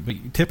that point.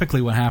 But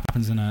typically what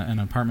happens in an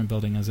apartment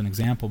building, as an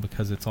example,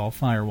 because it's all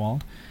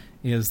firewalled,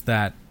 is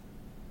that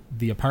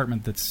the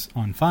apartment that's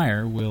on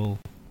fire will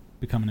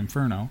become an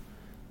inferno,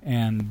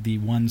 and the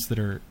ones that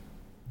are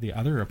the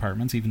other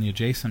apartments, even the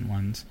adjacent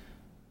ones,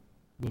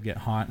 will get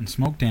hot and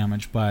smoke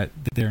damage, but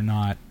they're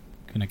not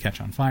going to catch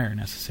on fire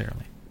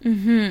necessarily.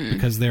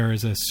 because there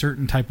is a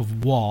certain type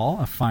of wall,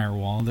 a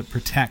firewall, that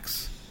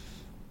protects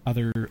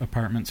other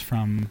apartments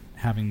from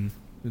having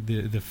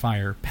the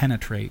fire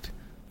penetrate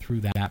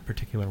through that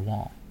particular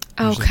wall.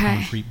 Usually Okay.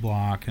 concrete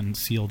block and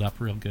sealed up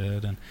real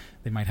good, and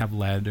they might have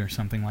lead or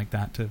something like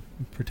that to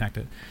protect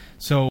it.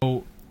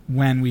 So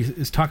when we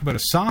talk about a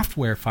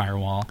software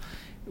firewall,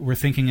 we're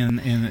thinking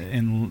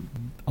in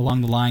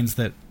along the lines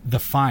that the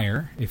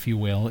fire, if you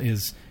will,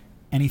 is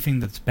anything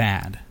that's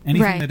bad,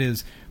 anything Right. that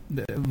is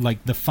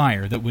like the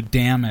fire that would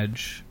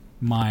damage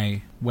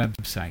my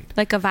website.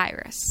 Like a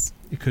virus.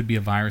 It could be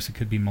a virus, it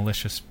could be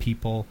malicious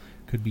people,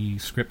 could be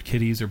script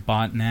kiddies or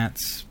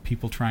botnets,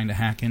 people trying to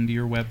hack into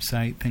your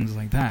website, things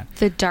like that.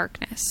 The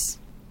darkness.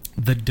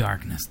 The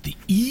darkness, the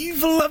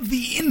evil of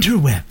the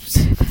interwebs.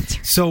 That's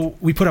right. So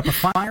we put up a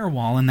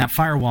firewall, and that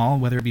firewall,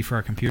 whether it be for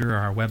our computer or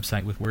our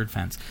website with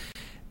WordFence,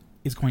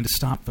 is going to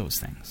stop those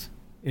things.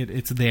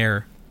 It's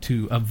there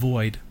to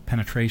avoid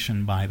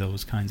penetration by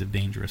those kinds of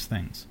dangerous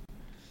things.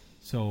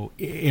 So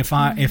if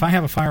I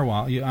have a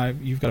firewall,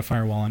 you've got a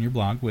firewall on your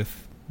blog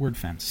with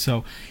WordFence.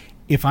 So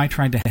if I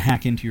tried to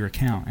hack into your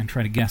account and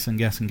try to guess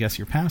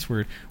your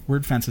password,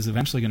 WordFence is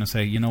eventually going to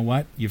say, you know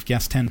what, you've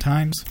guessed 10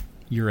 times,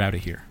 you're out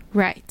of here.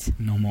 Right.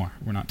 No more.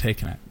 We're not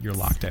taking it. You're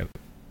locked out.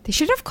 They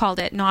should have called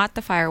it not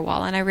the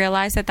firewall, and I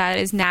realize that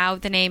is now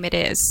the name it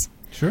is.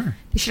 Sure.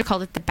 They should have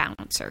called it the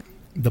bouncer.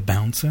 The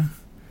bouncer?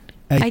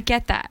 I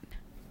get that.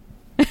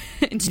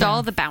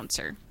 Install the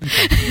bouncer.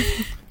 Okay.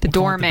 The We'll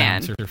call it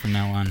doorman. the bouncer from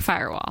now on.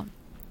 Firewall.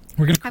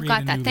 We're going to I've create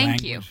got a that. new Thank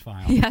language you.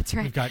 file. Yeah, that's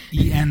right. We've got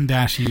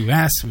en-us,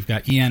 we've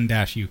got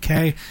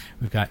en-uk,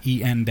 we've got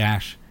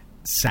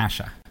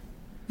en-sasha.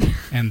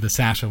 And the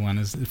Sasha one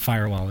is the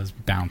firewall is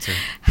bouncer.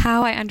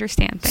 How I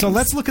understand things. So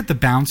let's look at the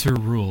bouncer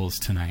rules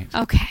tonight.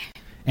 Okay.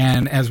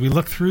 And as we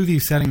look through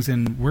these settings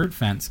in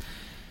WordFence,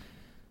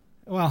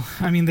 well,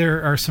 I mean,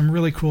 there are some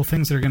really cool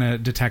things that are going to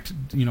detect,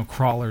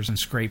 crawlers and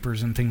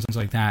scrapers and things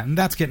like that. And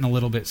that's getting a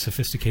little bit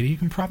sophisticated. You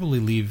can probably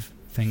leave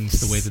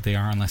things the way that they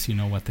are unless you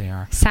know what they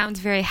are. Sounds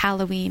very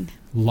Halloween.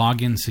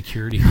 Login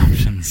security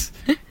options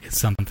is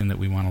something that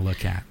we want to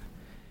look at.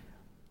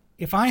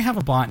 If I have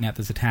a botnet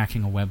that's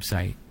attacking a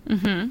website,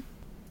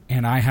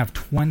 and I have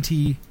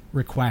 20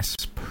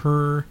 requests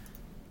per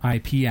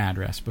IP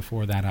address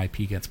before that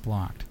IP gets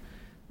blocked,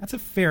 that's a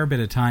fair bit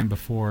of time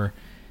before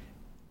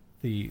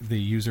the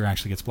user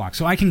actually gets blocked.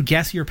 So I can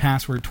guess your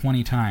password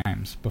 20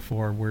 times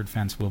before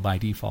WordFence will by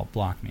default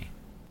block me.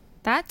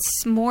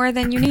 That's more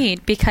than you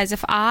need, because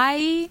if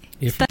I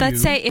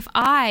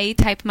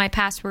type my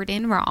password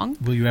in wrong.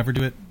 Will you ever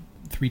do it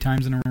 3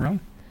 times in a row?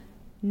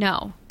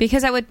 No,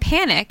 because I would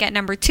panic at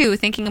number 2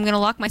 thinking I'm going to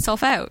lock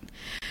myself out.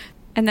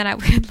 And then I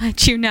would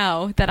let you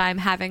know that I'm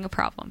having a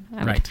problem.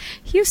 Right.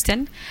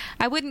 Houston,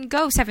 I wouldn't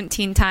go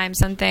 17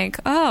 times and think,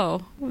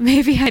 oh,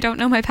 maybe I don't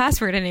know my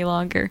password any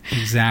longer.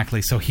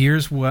 Exactly. So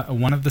here's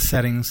one of the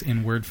settings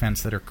in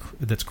WordFence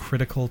that's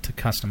critical to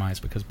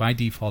customize, because by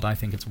default I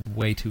think it's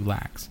way too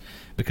lax.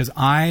 Because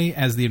I,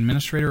 as the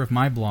administrator of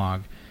my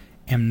blog,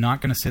 am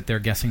not going to sit there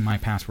guessing my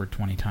password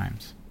 20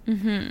 times.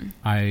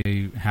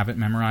 I have it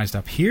memorized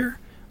up here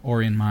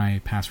or in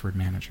my password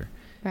manager.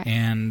 Right.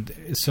 And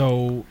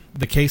so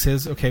the case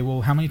is, okay,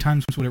 well, how many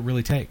times would it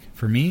really take?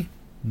 For me,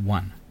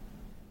 1.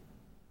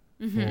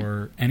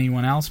 For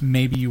anyone else,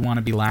 maybe you want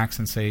to be lax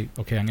and say,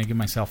 okay, I'm going to give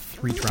myself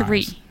 3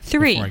 tries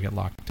before I get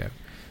locked out.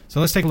 So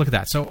let's take a look at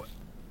that. So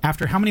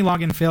after how many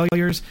login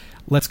failures?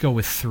 Let's go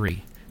with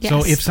 3. Yes.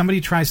 So if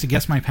somebody tries to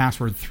guess my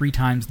password 3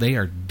 times, they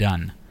are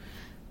done.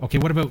 Okay,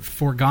 what about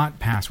forgot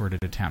password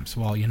attempts?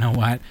 Well, you know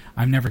what?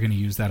 I'm never going to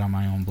use that on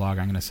my own blog.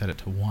 I'm going to set it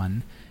to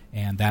 1.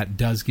 And that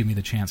does give me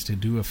the chance to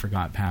do a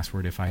forgot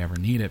password if I ever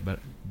need it, but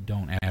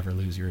don't ever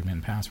lose your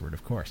admin password,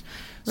 of course.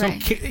 So Right.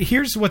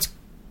 Here's what's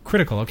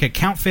critical. Okay,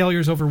 count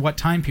failures over what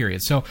time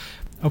period? So,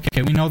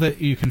 okay, we know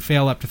that you can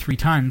fail up to 3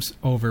 times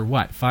over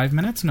what? 5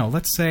 minutes? No,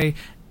 let's say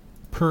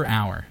per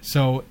hour.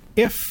 So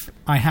if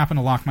I happen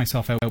to lock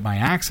myself out by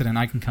accident,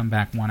 I can come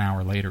back 1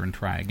 hour later and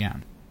try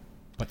again.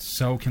 But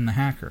so can the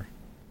hacker.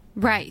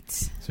 Right.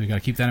 So you got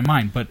to keep that in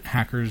mind. But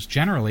hackers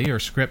generally, or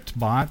script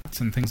bots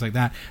and things like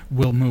that,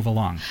 will move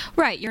along.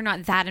 Right. You're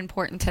not that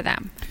important to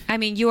them. I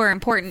mean, you are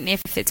important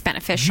if it's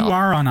beneficial. You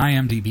are on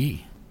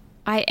IMDb.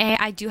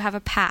 I do have a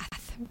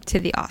path to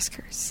the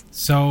Oscars.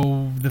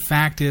 So the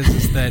fact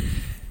is that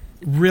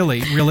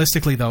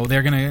realistically, though,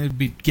 they're going to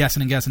be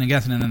guessing, and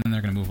then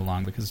they're going to move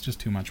along because it's just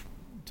too much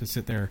to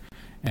sit there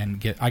and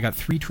get. I got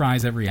 3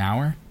 tries every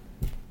hour.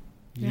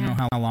 You know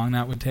how long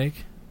that would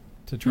take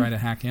to try to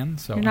hack in?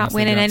 So you're not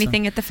winning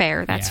anything at the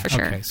fair, that's for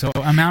sure. Okay, so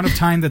amount of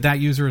time that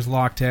user is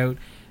locked out,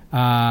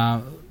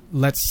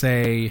 let's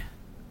say,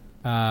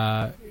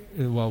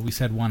 we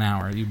said 1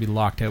 hour. You'd be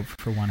locked out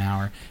for 1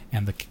 hour,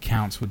 and the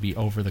counts would be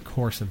over the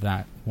course of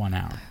that 1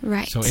 hour.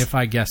 Right. So if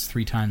I guess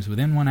 3 times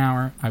within 1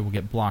 hour, I will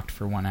get blocked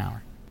for 1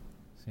 hour.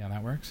 See how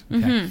that works?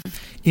 Okay.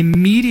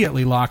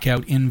 Immediately lock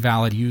out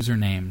invalid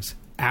usernames.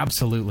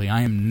 Absolutely.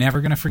 I am never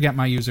going to forget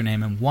my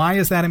username. And why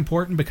is that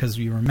important? Because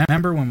you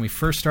remember when we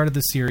first started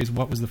this series,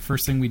 what was the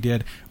first thing we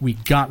did? We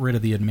got rid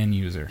of the admin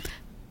user.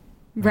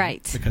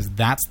 Right. Because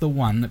that's the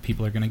one that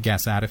people are going to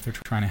guess at if they're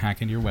trying to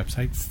hack into your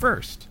website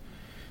first.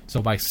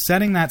 So by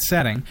setting that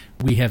setting,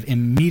 we have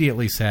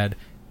immediately said,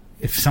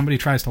 if somebody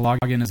tries to log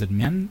in as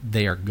admin,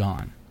 they are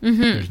gone.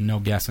 There's no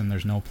guessing.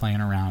 There's no playing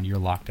around. You're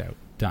locked out.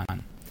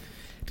 Done.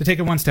 To take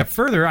it one step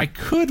further, I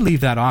could leave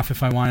that off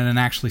if I wanted and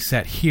actually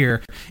set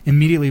here,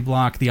 immediately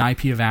block the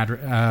IP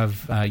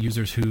of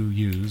users who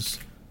use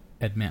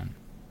admin,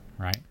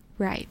 right?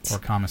 Right. Or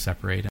comma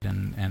separated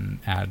and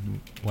add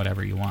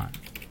whatever you want.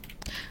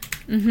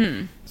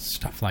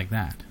 Stuff like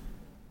that.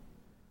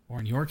 Or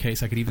in your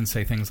case, I could even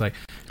say things like,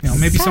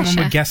 maybe Sasha. someone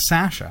would guess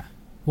Sasha.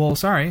 Well,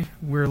 sorry,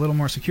 we're a little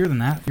more secure than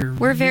that.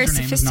 We're very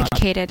username is not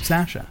sophisticated.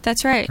 Sasha.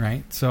 That's right.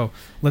 Right? So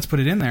let's put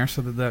it in there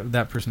so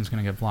that person's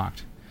going to get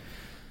blocked.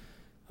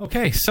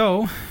 Okay,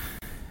 so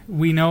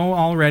we know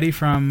already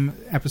from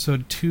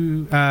episode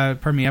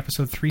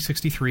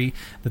 363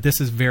 that this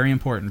is very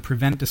important.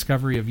 Prevent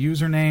discovery of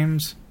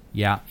usernames.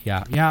 Yeah.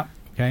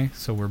 Okay,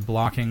 so we're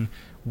blocking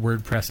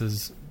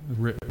WordPress's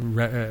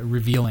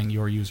revealing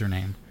your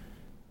username,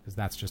 because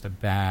that's just a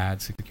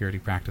bad security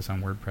practice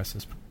on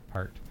WordPress's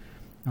part.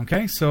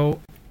 Okay,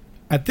 so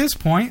at this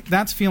point,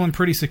 that's feeling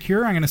pretty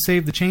secure. I'm going to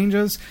save the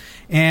changes,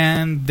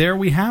 and there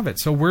we have it.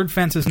 So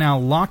WordFence is now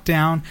locked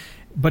down,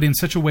 but in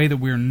such a way that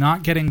we're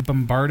not getting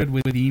bombarded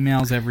with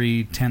emails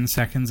every 10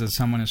 seconds as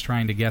someone is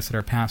trying to guess at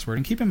our password.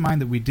 And keep in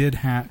mind that we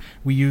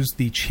used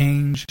the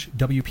change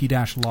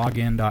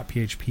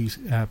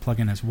wp-login.php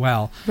plugin as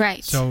well.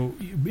 Right. So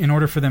in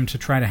order for them to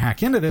try to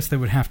hack into this, they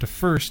would have to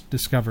first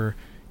discover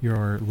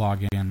your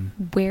login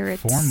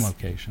form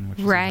location, which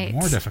is even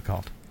more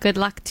difficult. Good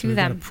luck to We've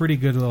them. got a pretty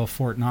good little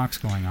Fort Knox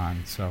going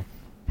on. So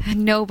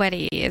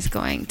nobody is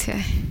going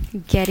to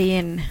get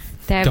in.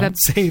 They have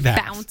Don't say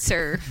that.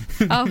 Bouncer.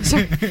 Oh,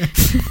 sorry.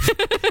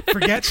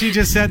 Forget she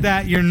just said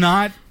that. You're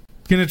not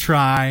going to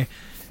try.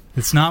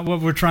 It's not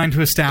what we're trying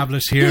to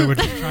establish here. We're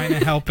just trying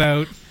to help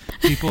out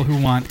people who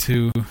want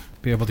to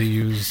be able to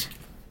use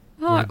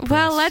WordPress.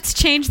 Well, let's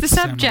change the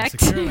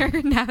subject here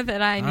now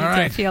that I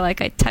need to feel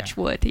like I touch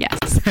wood.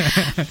 Yes.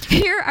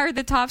 Here are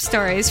the top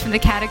stories from the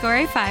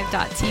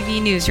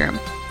Category5.tv newsroom.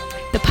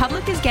 The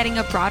public is getting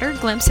a broader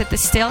glimpse at the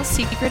still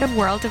secretive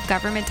world of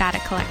government data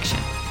collection.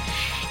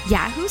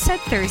 Yahoo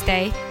said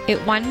Thursday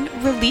it won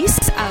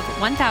release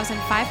of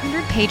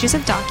 1,500 pages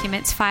of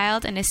documents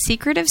filed in a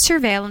secretive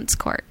surveillance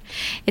court.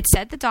 It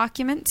said the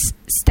documents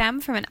stem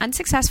from an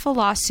unsuccessful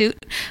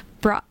lawsuit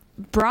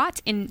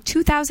brought in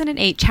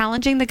 2008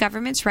 challenging the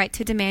government's right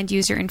to demand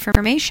user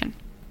information.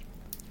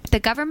 The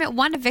government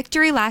won a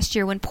victory last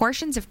year when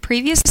portions of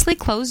previously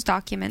closed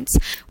documents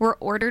were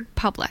ordered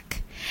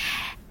public.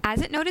 As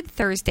it noted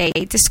Thursday,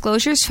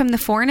 disclosures from the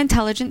Foreign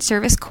Intelligence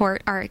Service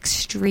Court are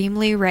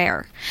extremely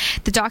rare.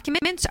 The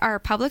documents are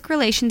a public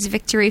relations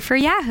victory for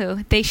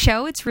Yahoo. They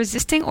show it's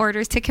resisting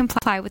orders to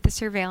comply with the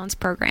surveillance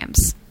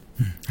programs.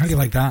 How do you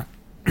like that?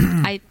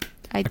 A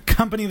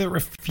company that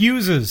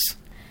refuses.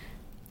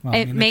 Well,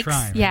 it makes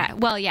try, right? Yeah.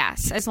 Well,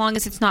 yes, as long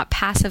as it's not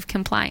passive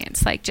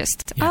compliance, like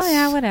just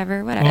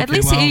whatever. Okay, At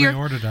least they you're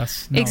ordered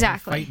us. No,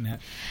 exactly we're fighting it.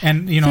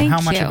 And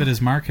how much of it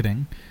is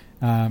marketing,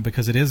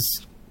 because it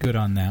is good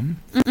on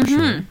them, for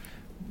sure.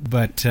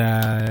 But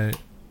I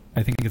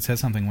think it says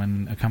something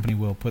when a company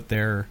will put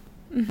their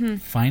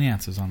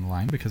finances on the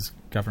line, because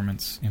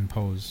governments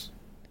impose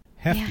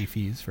hefty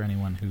fees for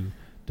anyone who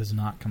does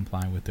not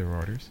comply with their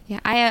orders. Yeah,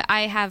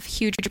 I have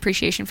huge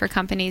appreciation for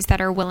companies that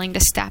are willing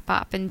to step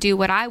up and do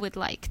what I would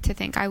like to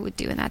think I would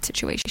do in that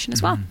situation as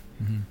well.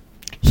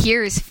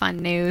 Here's fun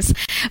news.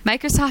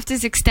 Microsoft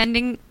is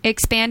expanding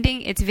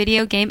its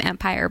video game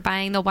empire,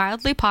 buying the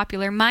wildly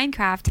popular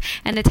Minecraft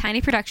and the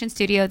tiny production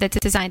studio that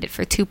designed it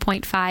for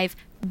 $2.5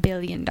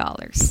 billion.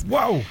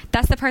 Whoa!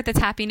 That's the part that's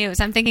happy news.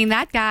 I'm thinking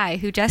that guy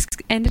who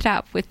just ended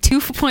up with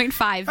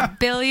 $2.5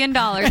 billion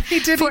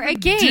for a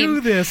game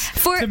do this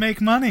to make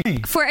money.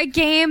 For a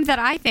game that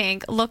I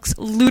think looks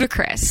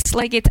ludicrous.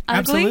 Like, it's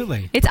ugly.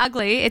 Absolutely. It's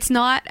ugly. It's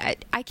not...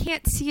 I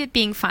can't see it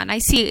being fun. I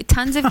see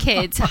tons of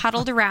kids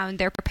huddled around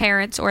their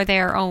parents or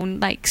their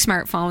own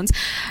smartphones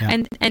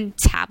and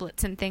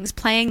tablets and things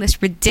playing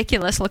this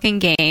ridiculous looking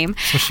game.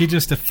 So she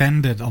just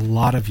offended a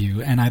lot of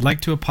you, and I'd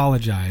like to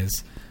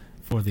apologize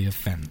for the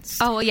offense.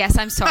 Oh, yes,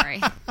 I'm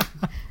sorry.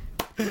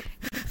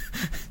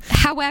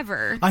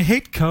 However, I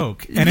hate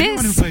Coke, and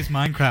anyone who plays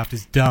Minecraft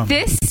is dumb.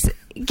 This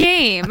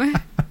game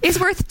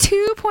is worth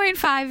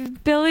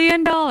 $2.5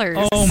 billion.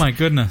 Oh, my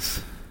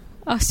goodness.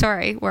 Oh,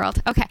 sorry,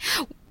 world. Okay.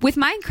 With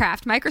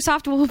Minecraft,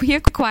 Microsoft will be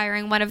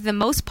acquiring one of the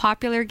most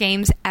popular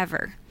games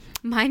ever.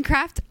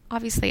 Minecraft,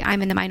 obviously,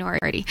 I'm in the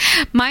minority.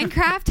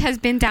 Minecraft has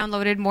been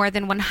downloaded more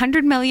than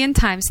 100 million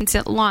times since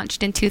it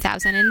launched in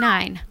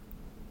 2009.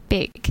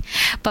 Big.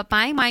 But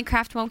buying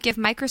Minecraft won't give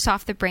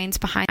Microsoft the brains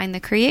behind the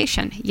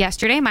creation.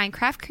 Yesterday,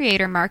 Minecraft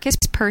creator Marcus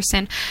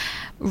Persson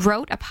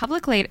wrote a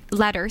public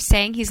letter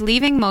saying he's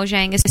leaving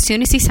Mojang as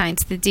soon as he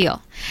signs the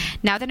deal.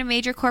 Now that a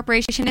major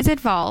corporation is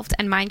involved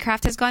and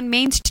Minecraft has gone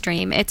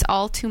mainstream, it's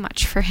all too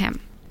much for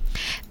him.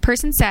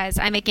 Person says,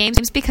 I make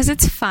games because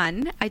it's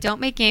fun. I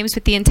don't make games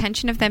with the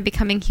intention of them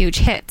becoming huge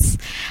hits.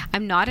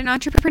 I'm not an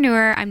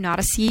entrepreneur. I'm not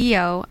a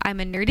CEO. I'm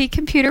a nerdy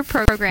computer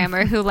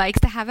programmer who likes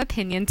to have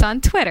opinions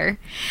on Twitter.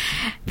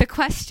 The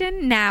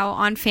question now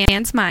on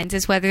fans' minds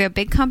is whether a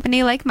big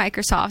company like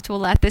Microsoft will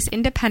let this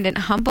independent,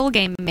 humble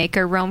game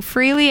maker roam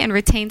freely and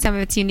retain some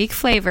of its unique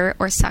flavor,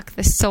 or suck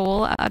the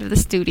soul out of the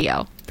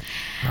studio.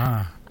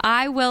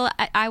 I will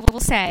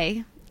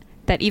say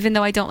that even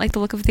though I don't like the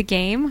look of the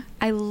game,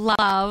 I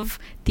love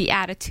the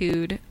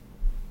attitude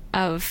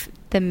of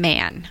the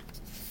man.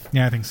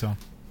 Yeah, I think so.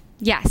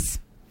 Yes.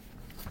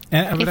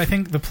 But I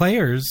think the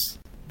players,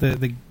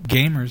 the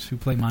gamers who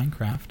play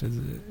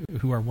Minecraft,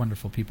 who are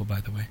wonderful people,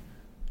 by the way.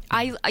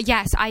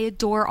 Yes, I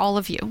adore all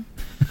of you.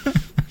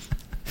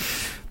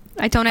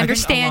 I don't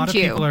understand I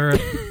think a lot of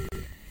people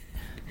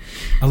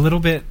are a little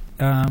bit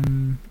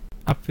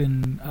up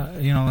in,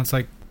 it's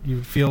like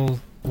you feel,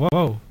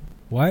 whoa,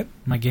 what?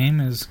 My game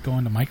is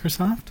going to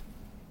Microsoft?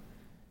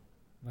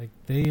 Like,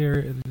 they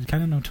are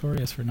kind of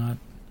notorious for not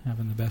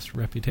having the best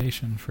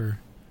reputation for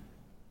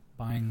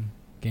buying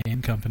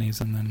game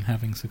companies and then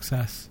having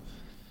success.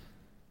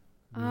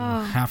 We'll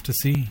have to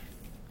see.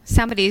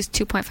 Somebody's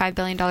 $2.5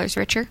 billion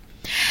richer.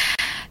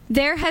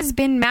 There has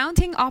been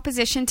mounting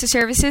opposition to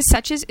services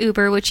such as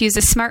Uber, which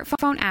uses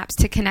smartphone apps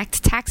to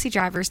connect taxi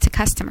drivers to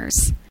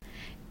customers.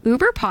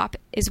 Uber Pop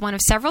is one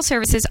of several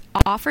services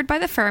offered by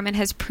the firm and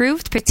has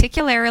proved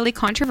particularly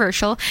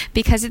controversial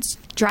because it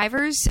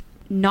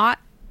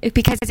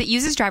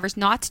uses drivers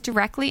not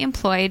directly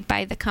employed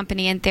by the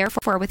company and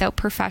therefore without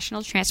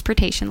professional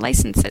transportation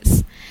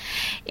licenses.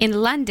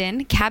 In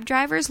London, cab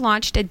drivers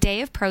launched a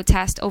day of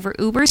protest over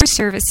Uber's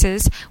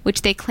services,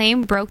 which they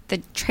claim broke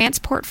the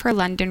Transport for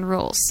London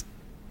rules.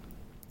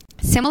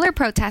 Similar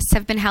protests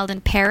have been held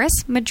in Paris,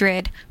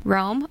 Madrid,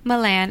 Rome,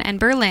 Milan, and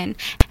Berlin,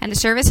 and the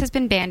service has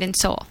been banned in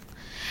Seoul.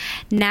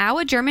 Now,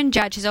 a German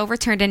judge has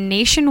overturned a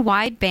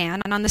nationwide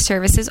ban on the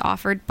services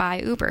offered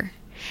by Uber.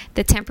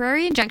 The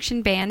temporary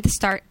injunction banned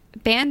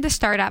the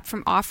startup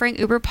from offering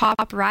Uber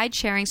Pop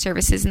ride-sharing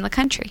services in the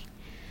country.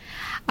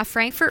 A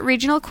Frankfurt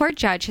Regional Court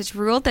judge has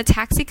ruled that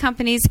taxi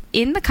companies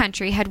in the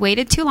country had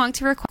waited too long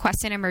to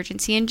request an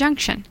emergency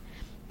injunction.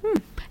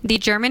 The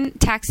German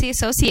Taxi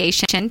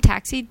Association,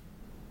 Taxi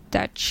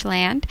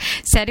Deutschland,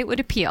 said it would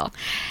appeal.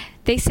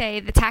 They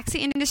say the taxi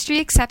industry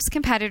accepts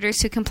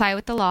competitors who comply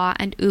with the law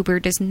and Uber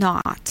does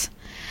not.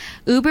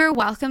 Uber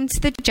welcomed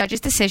the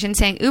judge's decision,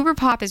 saying Uber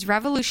Pop is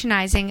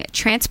revolutionizing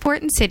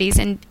transport in cities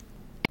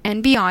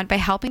and beyond by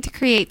helping to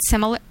create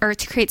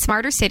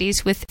smarter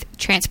cities with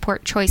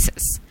transport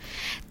choices.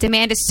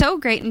 Demand is so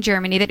great in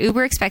Germany that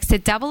Uber expects to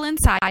double in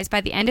size by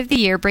the end of the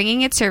year,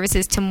 bringing its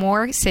services to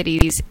more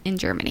cities in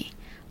Germany.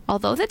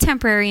 Although the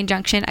temporary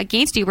injunction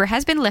against Uber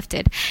has been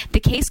lifted,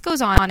 the case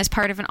goes on as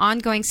part of an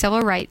ongoing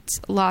civil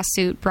rights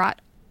lawsuit brought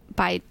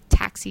by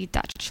Taxi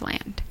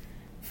Deutschland.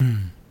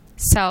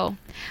 So,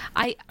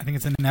 I think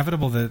it's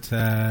inevitable that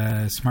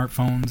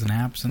smartphones and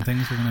apps and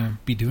things are going to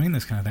be doing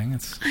this kind of thing.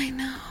 I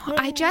know. We're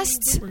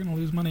going to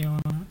lose money on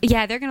it.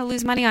 Yeah, they're going to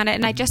lose money on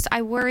it, and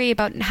I worry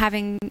about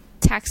having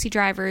taxi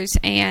drivers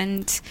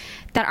and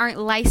that aren't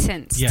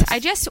licensed. Yes. I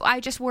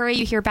just worry.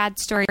 You hear bad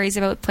stories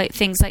about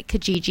things like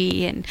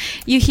Kijiji, and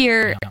you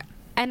hear. Yeah.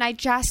 And I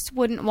just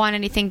wouldn't want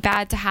anything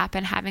bad to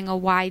happen having a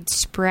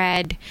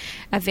widespread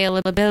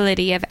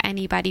availability of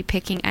anybody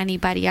picking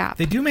anybody up.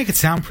 They do make it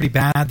sound pretty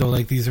bad, though,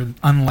 like these are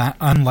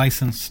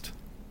unlicensed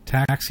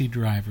taxi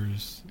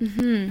drivers.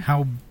 Mm-hmm.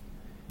 How,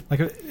 like,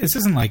 this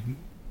isn't like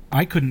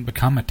I couldn't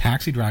become a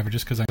taxi driver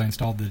just because I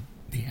installed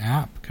the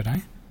app, could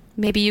I?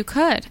 Maybe you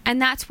could.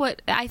 And that's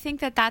what, I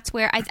think that's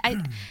where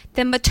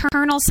the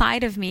maternal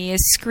side of me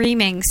is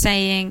screaming,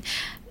 saying,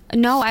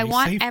 no, I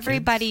want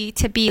everybody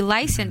to be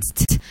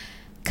licensed.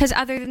 Because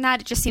other than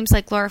that, it just seems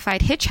like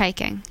glorified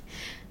hitchhiking.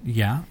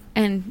 Yeah.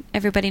 And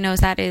everybody knows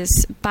that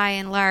is, by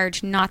and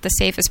large, not the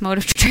safest mode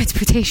of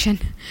transportation.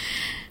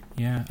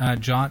 Yeah.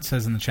 Jot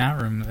says in the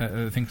chat room,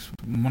 thinks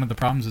one of the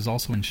problems is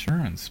also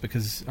insurance.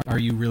 Because are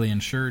you really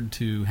insured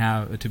to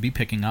be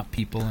picking up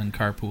people and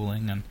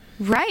carpooling? And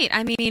right.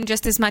 I mean,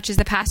 just as much as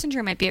the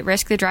passenger might be at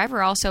risk, the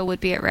driver also would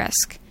be at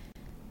risk.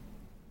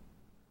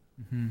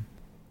 Mm-hmm.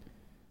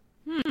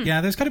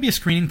 Yeah, there's got to be a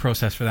screening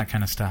process for that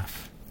kind of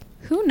stuff.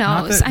 Who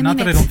knows? Not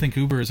that I don't think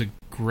Uber is a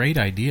great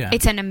idea.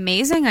 It's an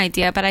amazing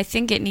idea, but I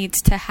think it needs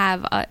to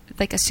have a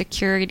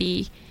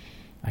security.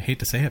 I hate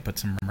to say it, but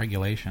some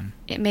regulation.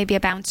 It may be a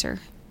bouncer.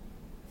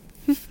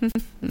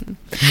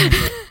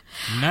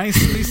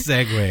 Nicely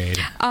segued.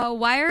 A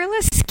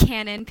wireless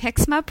Canon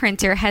Pixma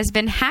printer has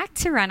been hacked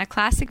to run a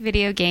classic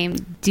video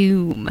game,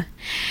 Doom.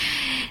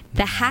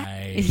 The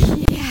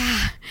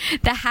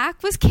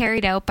hack was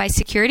carried out by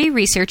security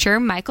researcher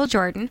Michael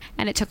Jordan,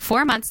 and it took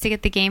 4 months to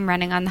get the game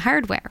running on the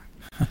hardware.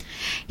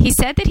 He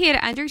said that he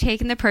had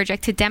undertaken the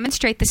project to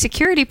demonstrate the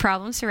security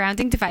problems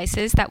surrounding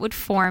devices that would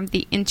form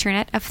the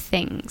Internet of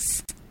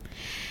Things.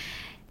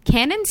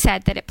 Canon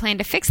said that it planned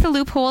to fix the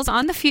loopholes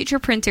on the future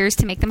printers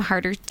to make them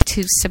harder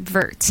to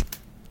subvert.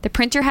 The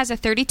printer has a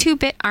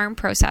 32-bit ARM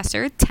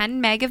processor,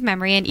 10 meg of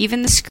memory, and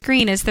even the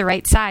screen is the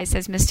right size,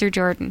 says Mr.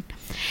 Jordan.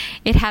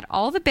 It had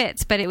all the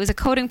bits, but it was a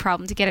coding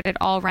problem to get it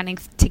all running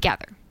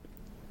together.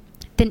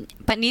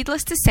 But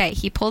needless to say,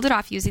 he pulled it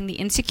off using the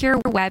insecure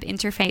web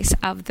interface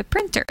of the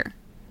printer.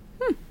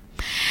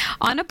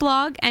 On a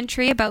blog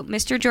entry about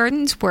Mr.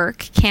 Jordan's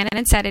work,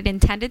 Canon said it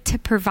intended to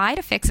provide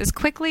a fix as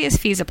quickly as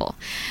feasible,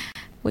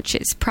 which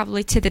is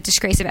probably to the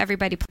disgrace of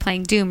everybody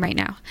playing Doom right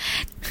now.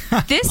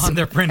 This on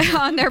their printer.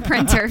 On their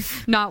printer,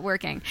 not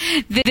working.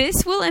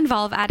 This will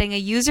involve adding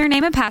a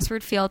username and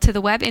password field to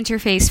the web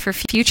interface for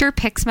future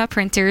Pixma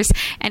printers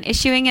and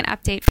issuing an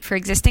update for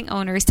existing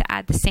owners to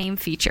add the same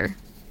feature.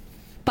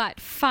 But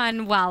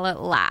fun while it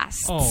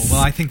lasts. Oh,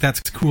 well, I think that's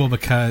cool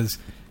because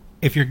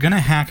if you're going to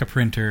hack a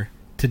printer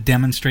to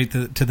demonstrate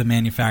to the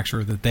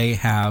manufacturer that they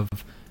have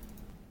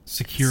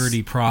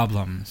security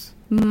problems,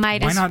 why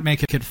not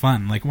make it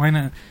fun? Like, why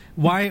not?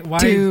 Why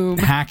Doom.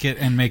 Hack it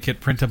and make it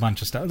print a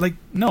bunch of stuff? Like,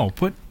 no,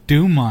 put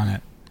Doom on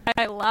it.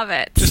 I love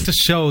it. Just to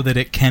show that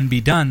it can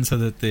be done so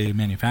that the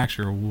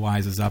manufacturer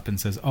wises up and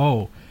says,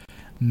 oh,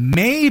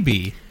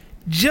 maybe,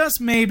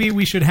 just maybe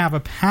we should have a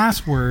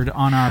password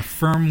on our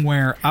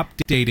firmware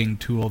updating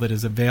tool that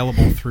is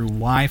available through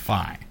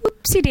Wi-Fi.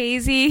 Oopsie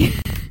daisy.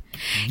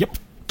 Yep.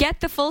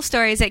 Get the full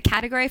stories at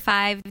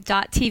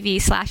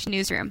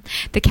category5.tv/newsroom.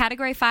 The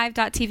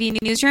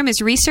category5.tv newsroom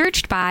is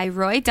researched by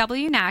Roy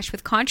W. Nash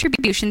with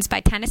contributions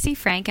by Tennessee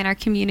Frank and our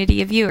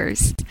community of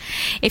viewers.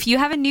 If you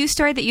have a news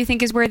story that you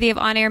think is worthy of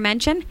on-air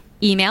mention,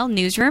 email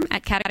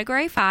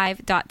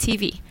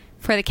newsroom@category5.tv.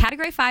 For the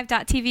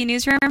Category5.tv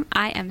newsroom,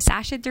 I am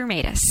Sasha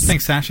Dermatis.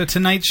 Thanks, Sasha.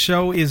 Tonight's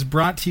show is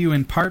brought to you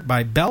in part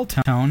by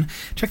Belltone.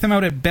 Check them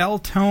out at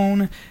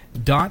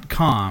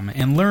belltone.com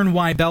and learn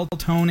why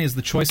Belltone is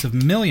the choice of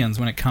millions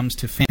when it comes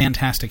to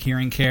fantastic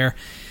hearing care.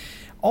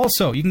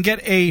 Also, you can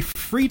get a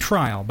free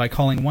trial by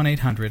calling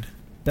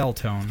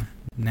 1-800-BELLTONE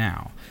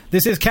now.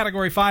 This is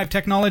Category 5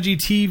 Technology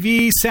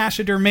TV.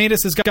 Sasha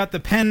Dermatis has got the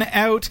pen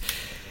out.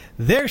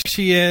 There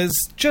she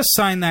is. Just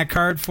signed that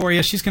card for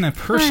you. She's going to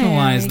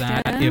personalize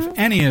that. If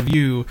any of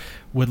you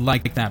would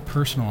like that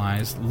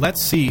personalized,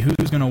 let's see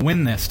who's going to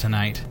win this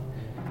tonight.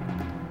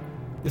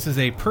 This is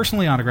a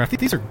personally autographed.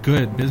 These are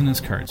good business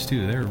cards,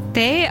 too.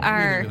 They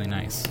are really, really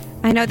nice.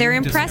 I know, they're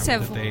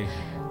impressive. That they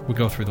would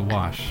go through the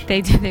wash. They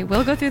do. They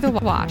will go through the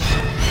wash.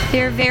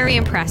 They're very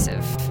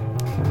impressive.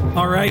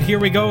 All right, here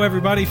we go,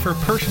 everybody, for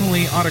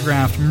personally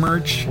autographed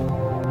merch.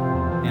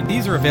 And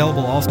these are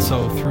available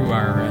also through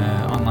our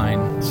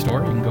online store.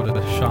 You can go to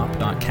the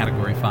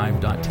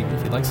shop.category5.tv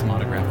if you'd like some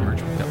autographed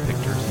merch. We've got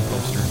pictures and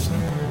posters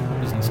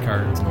and business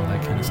cards and all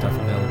that kind of stuff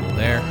available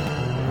there,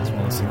 as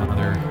well as some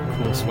other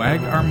cool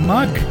swag. Our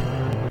mug.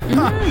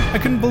 I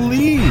couldn't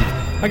believe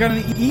I got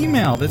an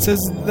email that says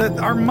that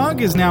our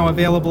mug is now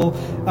available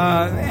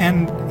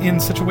and in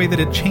such a way that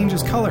it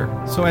changes color.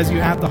 So as you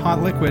add the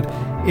hot liquid,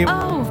 it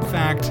will, in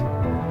fact,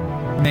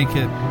 make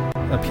it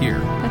appear.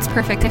 That's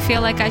perfect. I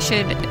feel like I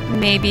should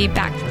maybe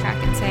backtrack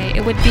and say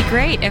it would be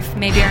great if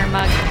maybe our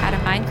mug had a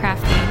Minecraft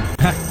theme.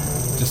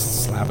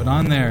 Just slap it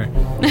on there.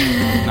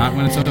 Not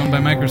when it's owned by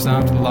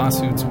Microsoft.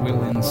 Lawsuits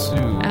will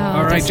ensue.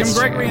 All right, Jim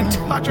Gregory and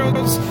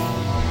Tachos.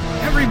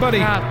 Everybody.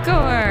 Rob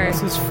Gore.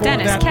 This is for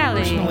Dennis that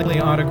Kelly. Personally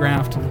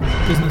autographed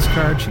business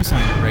card. She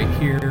signed it right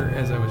here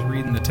as I was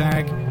reading the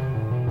tag.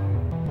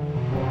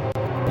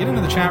 Get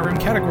into the chat room.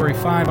 Category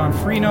 5 on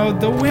Freenode.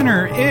 The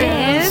winner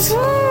is...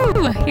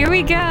 Woo! Here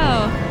we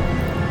go.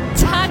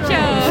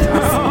 Tachos.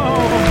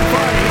 Oh,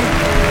 buddy.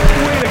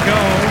 Way to go.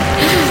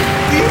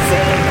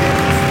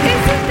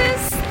 Isn't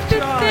this the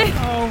thing?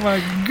 Oh, my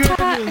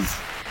goodness.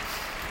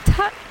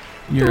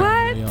 You're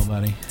real,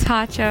 buddy.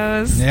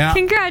 Tachos. Yeah.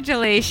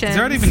 Congratulations. He's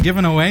already been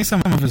giving away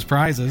some of his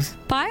prizes.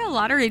 Buy a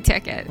lottery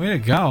ticket. Way to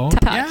go.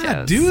 Tachos.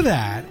 Yeah, do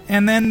that.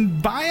 And then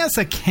buy us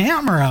a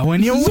camera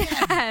when you win.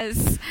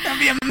 Yes. That'd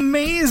be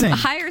amazing.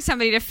 Hire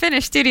somebody to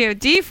finish Studio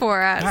D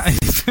for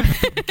us.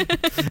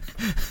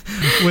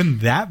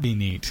 Wouldn't that be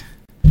neat?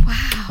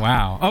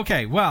 Wow.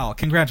 Okay, well,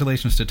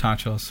 congratulations to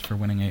Tachos for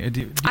winning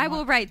it. I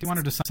will write. Do you want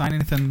her to sign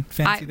anything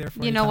fancy there for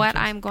you? You know Tachos? what?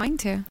 I'm going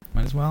to.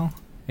 Might as well.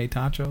 Hey,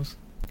 Tachos.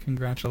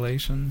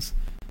 Congratulations.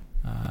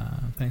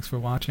 Thanks for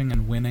watching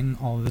and winning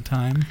all the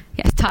time.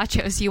 Yes,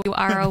 Tachos, you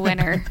are a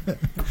winner.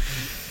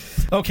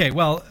 Okay,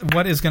 well,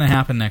 what is going to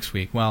happen next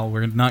week? Well,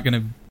 we're not going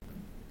to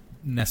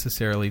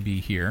necessarily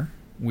be here.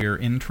 We're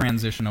in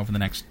transition over the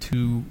next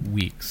 2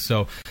 weeks.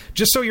 So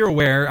just so you're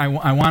aware, I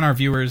want our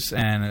viewers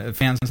and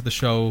fans of the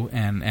show,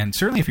 and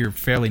certainly if you're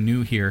fairly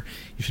new here,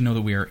 you should know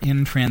that we are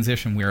in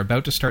transition. We are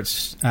about to start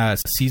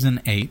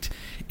Season 8,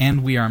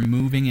 and we are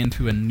moving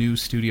into a new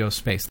studio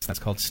space. That's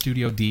called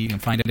Studio D. You can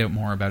find out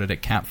more about it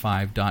at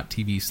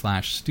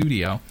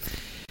cat5.tv/studio.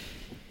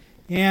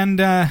 And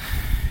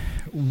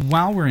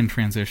while we're in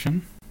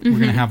transition... We're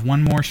going to have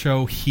one more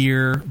show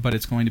here, but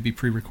it's going to be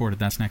pre-recorded.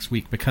 That's next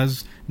week.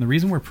 Because the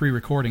reason we're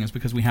pre-recording is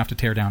because we have to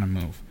tear down and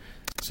move.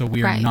 So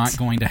we are not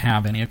going to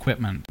have any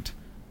equipment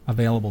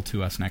available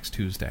to us next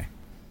Tuesday.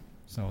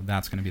 So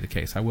that's going to be the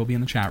case. I will be in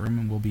the chat room,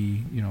 and we'll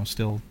be,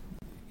 still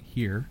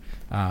here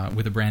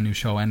with a brand new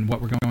show. And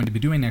what we're going to be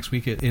doing next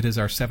week, it is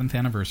our 7th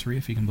anniversary,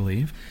 if you can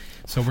believe.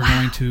 So we're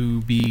going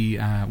to be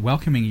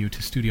welcoming you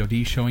to Studio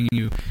D, showing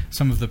you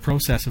some of the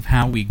process of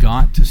how we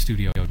got to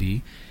Studio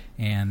D,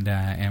 and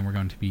we're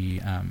going to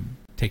be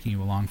taking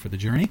you along for the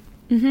journey.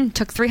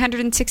 Took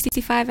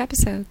 365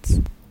 episodes.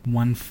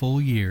 1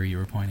 full year, you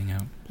were pointing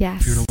out.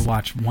 Yes. If you were to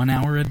watch 1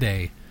 hour a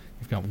day,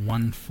 you've got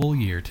 1 full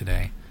year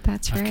today.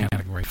 That's right. Of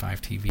Category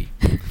 5 TV.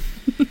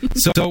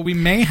 So we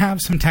may have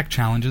some tech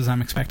challenges.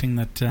 I'm expecting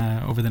that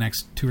over the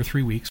next 2 or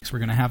 3 weeks we're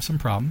going to have some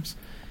problems.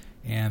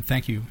 And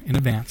thank you in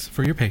advance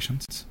for your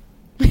patience.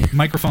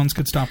 Microphones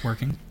could stop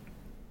working.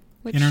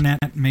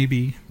 Internet may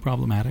be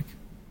problematic.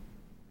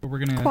 But we're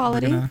going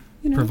to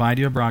provide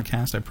you a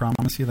broadcast. I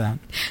promise you that.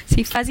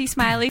 See fuzzy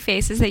smiley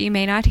faces that you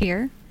may not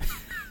hear.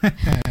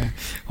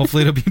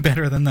 Hopefully it'll be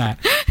better than that.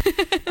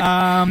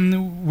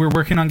 We're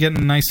working on getting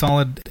a nice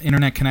solid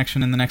internet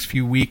connection in the next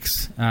few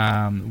weeks.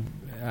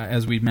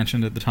 As we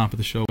mentioned at the top of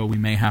the show, we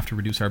may have to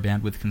reduce our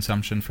bandwidth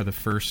consumption for the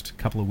first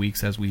couple of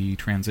weeks as we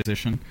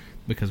transition,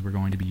 because we're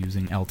going to be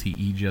using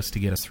LTE just to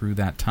get us through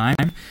that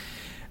time.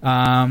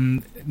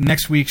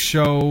 Next week's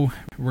show,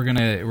 we're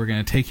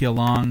gonna take you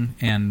along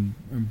and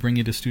bring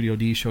you to Studio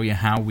D, show you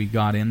how we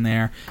got in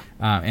there,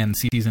 and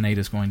Season 8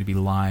 is going to be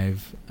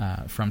live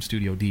from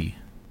Studio D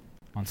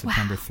on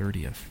September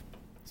 30th.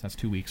 So that's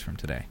 2 weeks from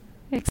today.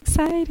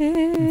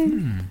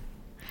 Exciting.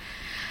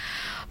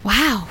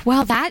 Wow.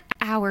 Well, that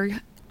hour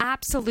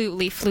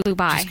absolutely flew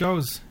by. Just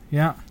goes.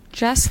 Yeah.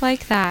 Just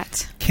like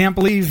that. Can't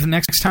believe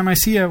next time I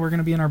see you, we're going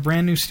to be in our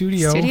brand new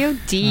studio. Studio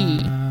D.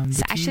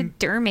 Sasha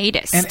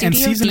Dermatis.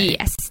 Studio D.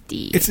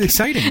 SD. It's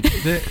exciting.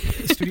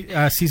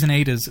 Season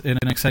 8 is an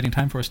exciting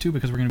time for us, too,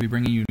 because we're going to be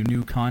bringing you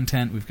new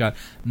content. We've got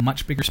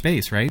much bigger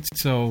space, right?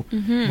 So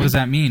what does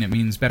that mean? It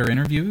means better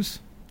interviews.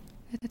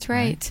 That's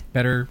right.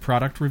 Better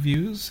product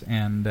reviews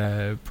and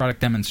product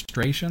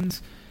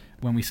demonstrations.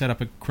 When we set up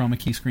a chroma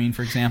key screen,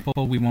 for example,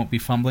 we won't be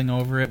fumbling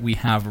over it. We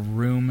have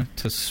room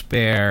to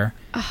spare.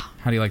 Oh,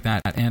 how do you like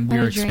that? And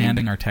we're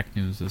expanding our tech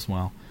news as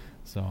well.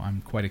 So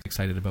I'm quite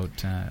excited about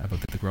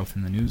the growth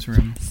in the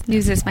newsroom.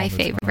 News is my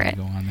favorite.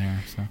 Go on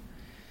there. So,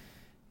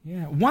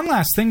 yeah. One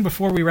last thing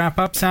before we wrap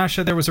up,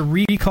 Sasha. There was a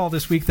recall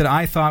this week that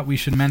I thought we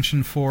should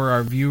mention for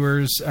our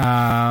viewers.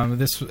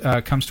 This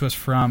comes to us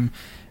from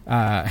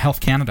Health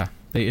Canada.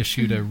 They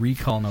issued a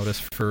recall notice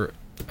for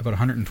about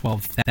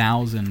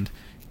 112,000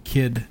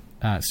 kid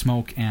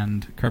smoke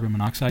and carbon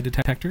monoxide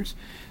detectors.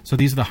 So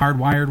these are the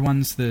hardwired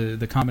ones,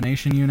 the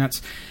combination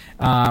units.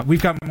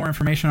 We've got more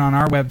information on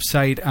our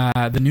website,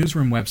 the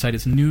newsroom website.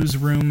 It's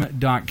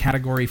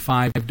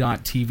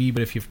newsroom.category5.tv.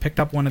 But if you've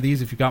picked up one of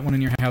these, if you've got one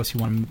in your house, you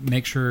want to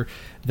make sure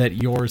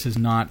that yours is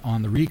not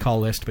on the recall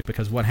list,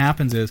 because what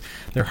happens is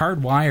they're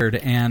hardwired,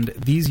 and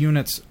these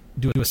units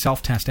do a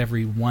self-test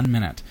every 1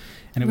 minute.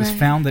 And it was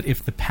found that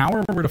if the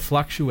power were to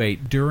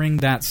fluctuate during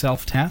that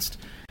self-test,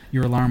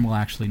 your alarm will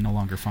actually no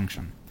longer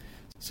function.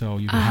 So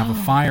you can have a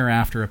fire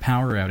after a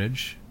power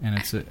outage, and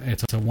it's a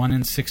 1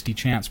 in 60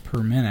 chance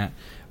per minute.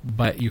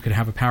 But you could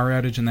have a power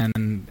outage and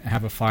then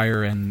have a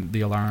fire, and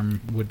the alarm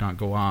would not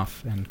go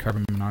off, and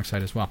carbon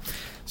monoxide as well.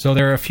 So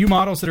there are a few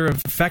models that are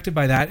affected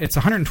by that. It's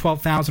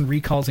 112,000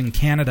 recalls in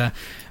Canada,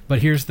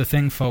 but here's the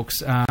thing,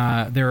 folks.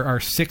 There are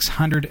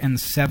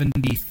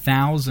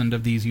 670,000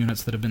 of these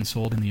units that have been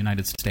sold in the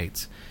United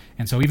States.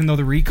 And so even though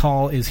the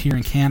recall is here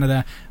in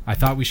Canada, I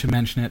thought we should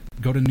mention it.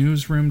 Go to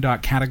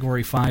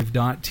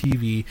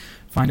newsroom.category5.tv,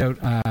 find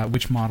out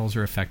which models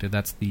are affected.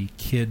 That's the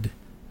KID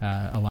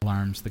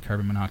alarms, the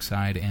carbon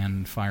monoxide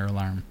and fire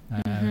alarm,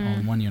 all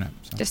in one unit.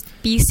 So just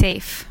be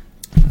safe.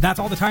 That's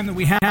all the time that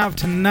we have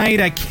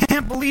tonight. I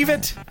can't believe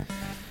it.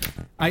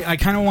 I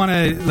kind of want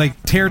to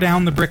tear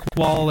down the brick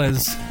wall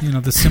as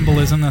the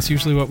symbolism. That's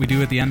usually what we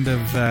do at the end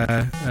of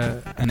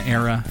an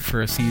era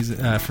for a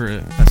season for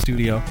a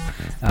studio.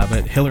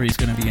 But Hillary's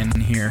going to be in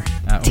here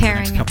over the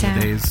next couple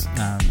of days.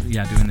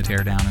 Doing the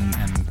tear down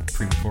and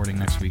pre-recording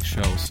next week's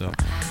show. So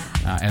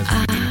as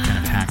we kind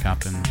of pack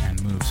up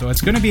and move. So it's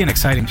going to be an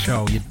exciting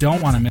show. You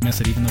don't want to miss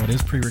it, even though it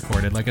is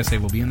pre-recorded. Like I say,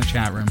 we'll be in the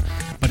chat room,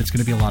 but it's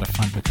going to be a lot of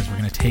fun because we're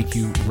going to take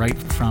you right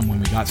from when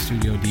we got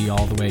Studio D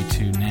all the way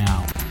to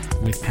now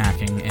with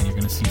packing, and you're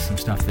going to see some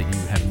stuff that you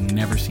have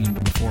never seen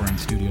before in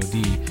Studio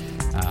D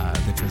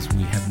because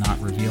we have not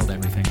revealed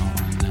everything on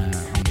the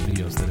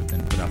videos that have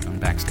been put up on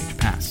Backstage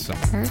Pass. So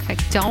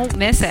perfect. Don't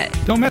miss it.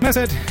 Don't miss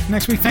it.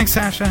 Next week. Thanks,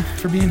 Sasha,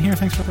 for being here.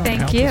 Thanks for all the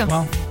help as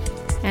well.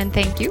 And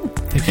thank you.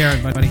 Take care,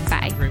 everybody.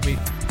 Bye. Have a great week.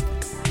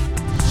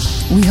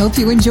 We hope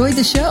you enjoyed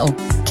the show.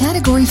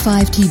 Category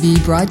 5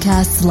 TV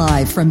broadcasts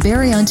live from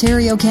Barrie,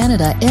 Ontario,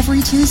 Canada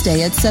every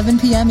Tuesday at 7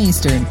 p.m.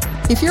 Eastern.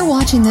 If you're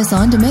watching this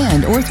on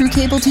demand or through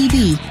cable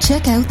TV,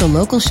 check out the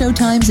local show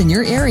times in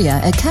your area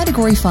at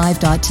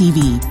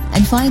category5.tv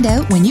and find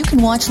out when you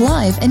can watch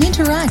live and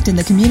interact in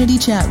the community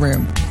chat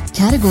room.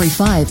 Category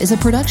 5 is a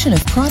production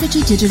of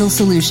Prodigy Digital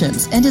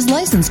Solutions and is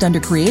licensed under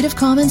Creative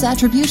Commons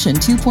Attribution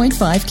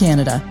 2.5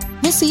 Canada.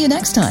 We'll see you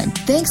next time.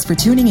 Thanks for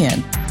tuning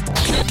in.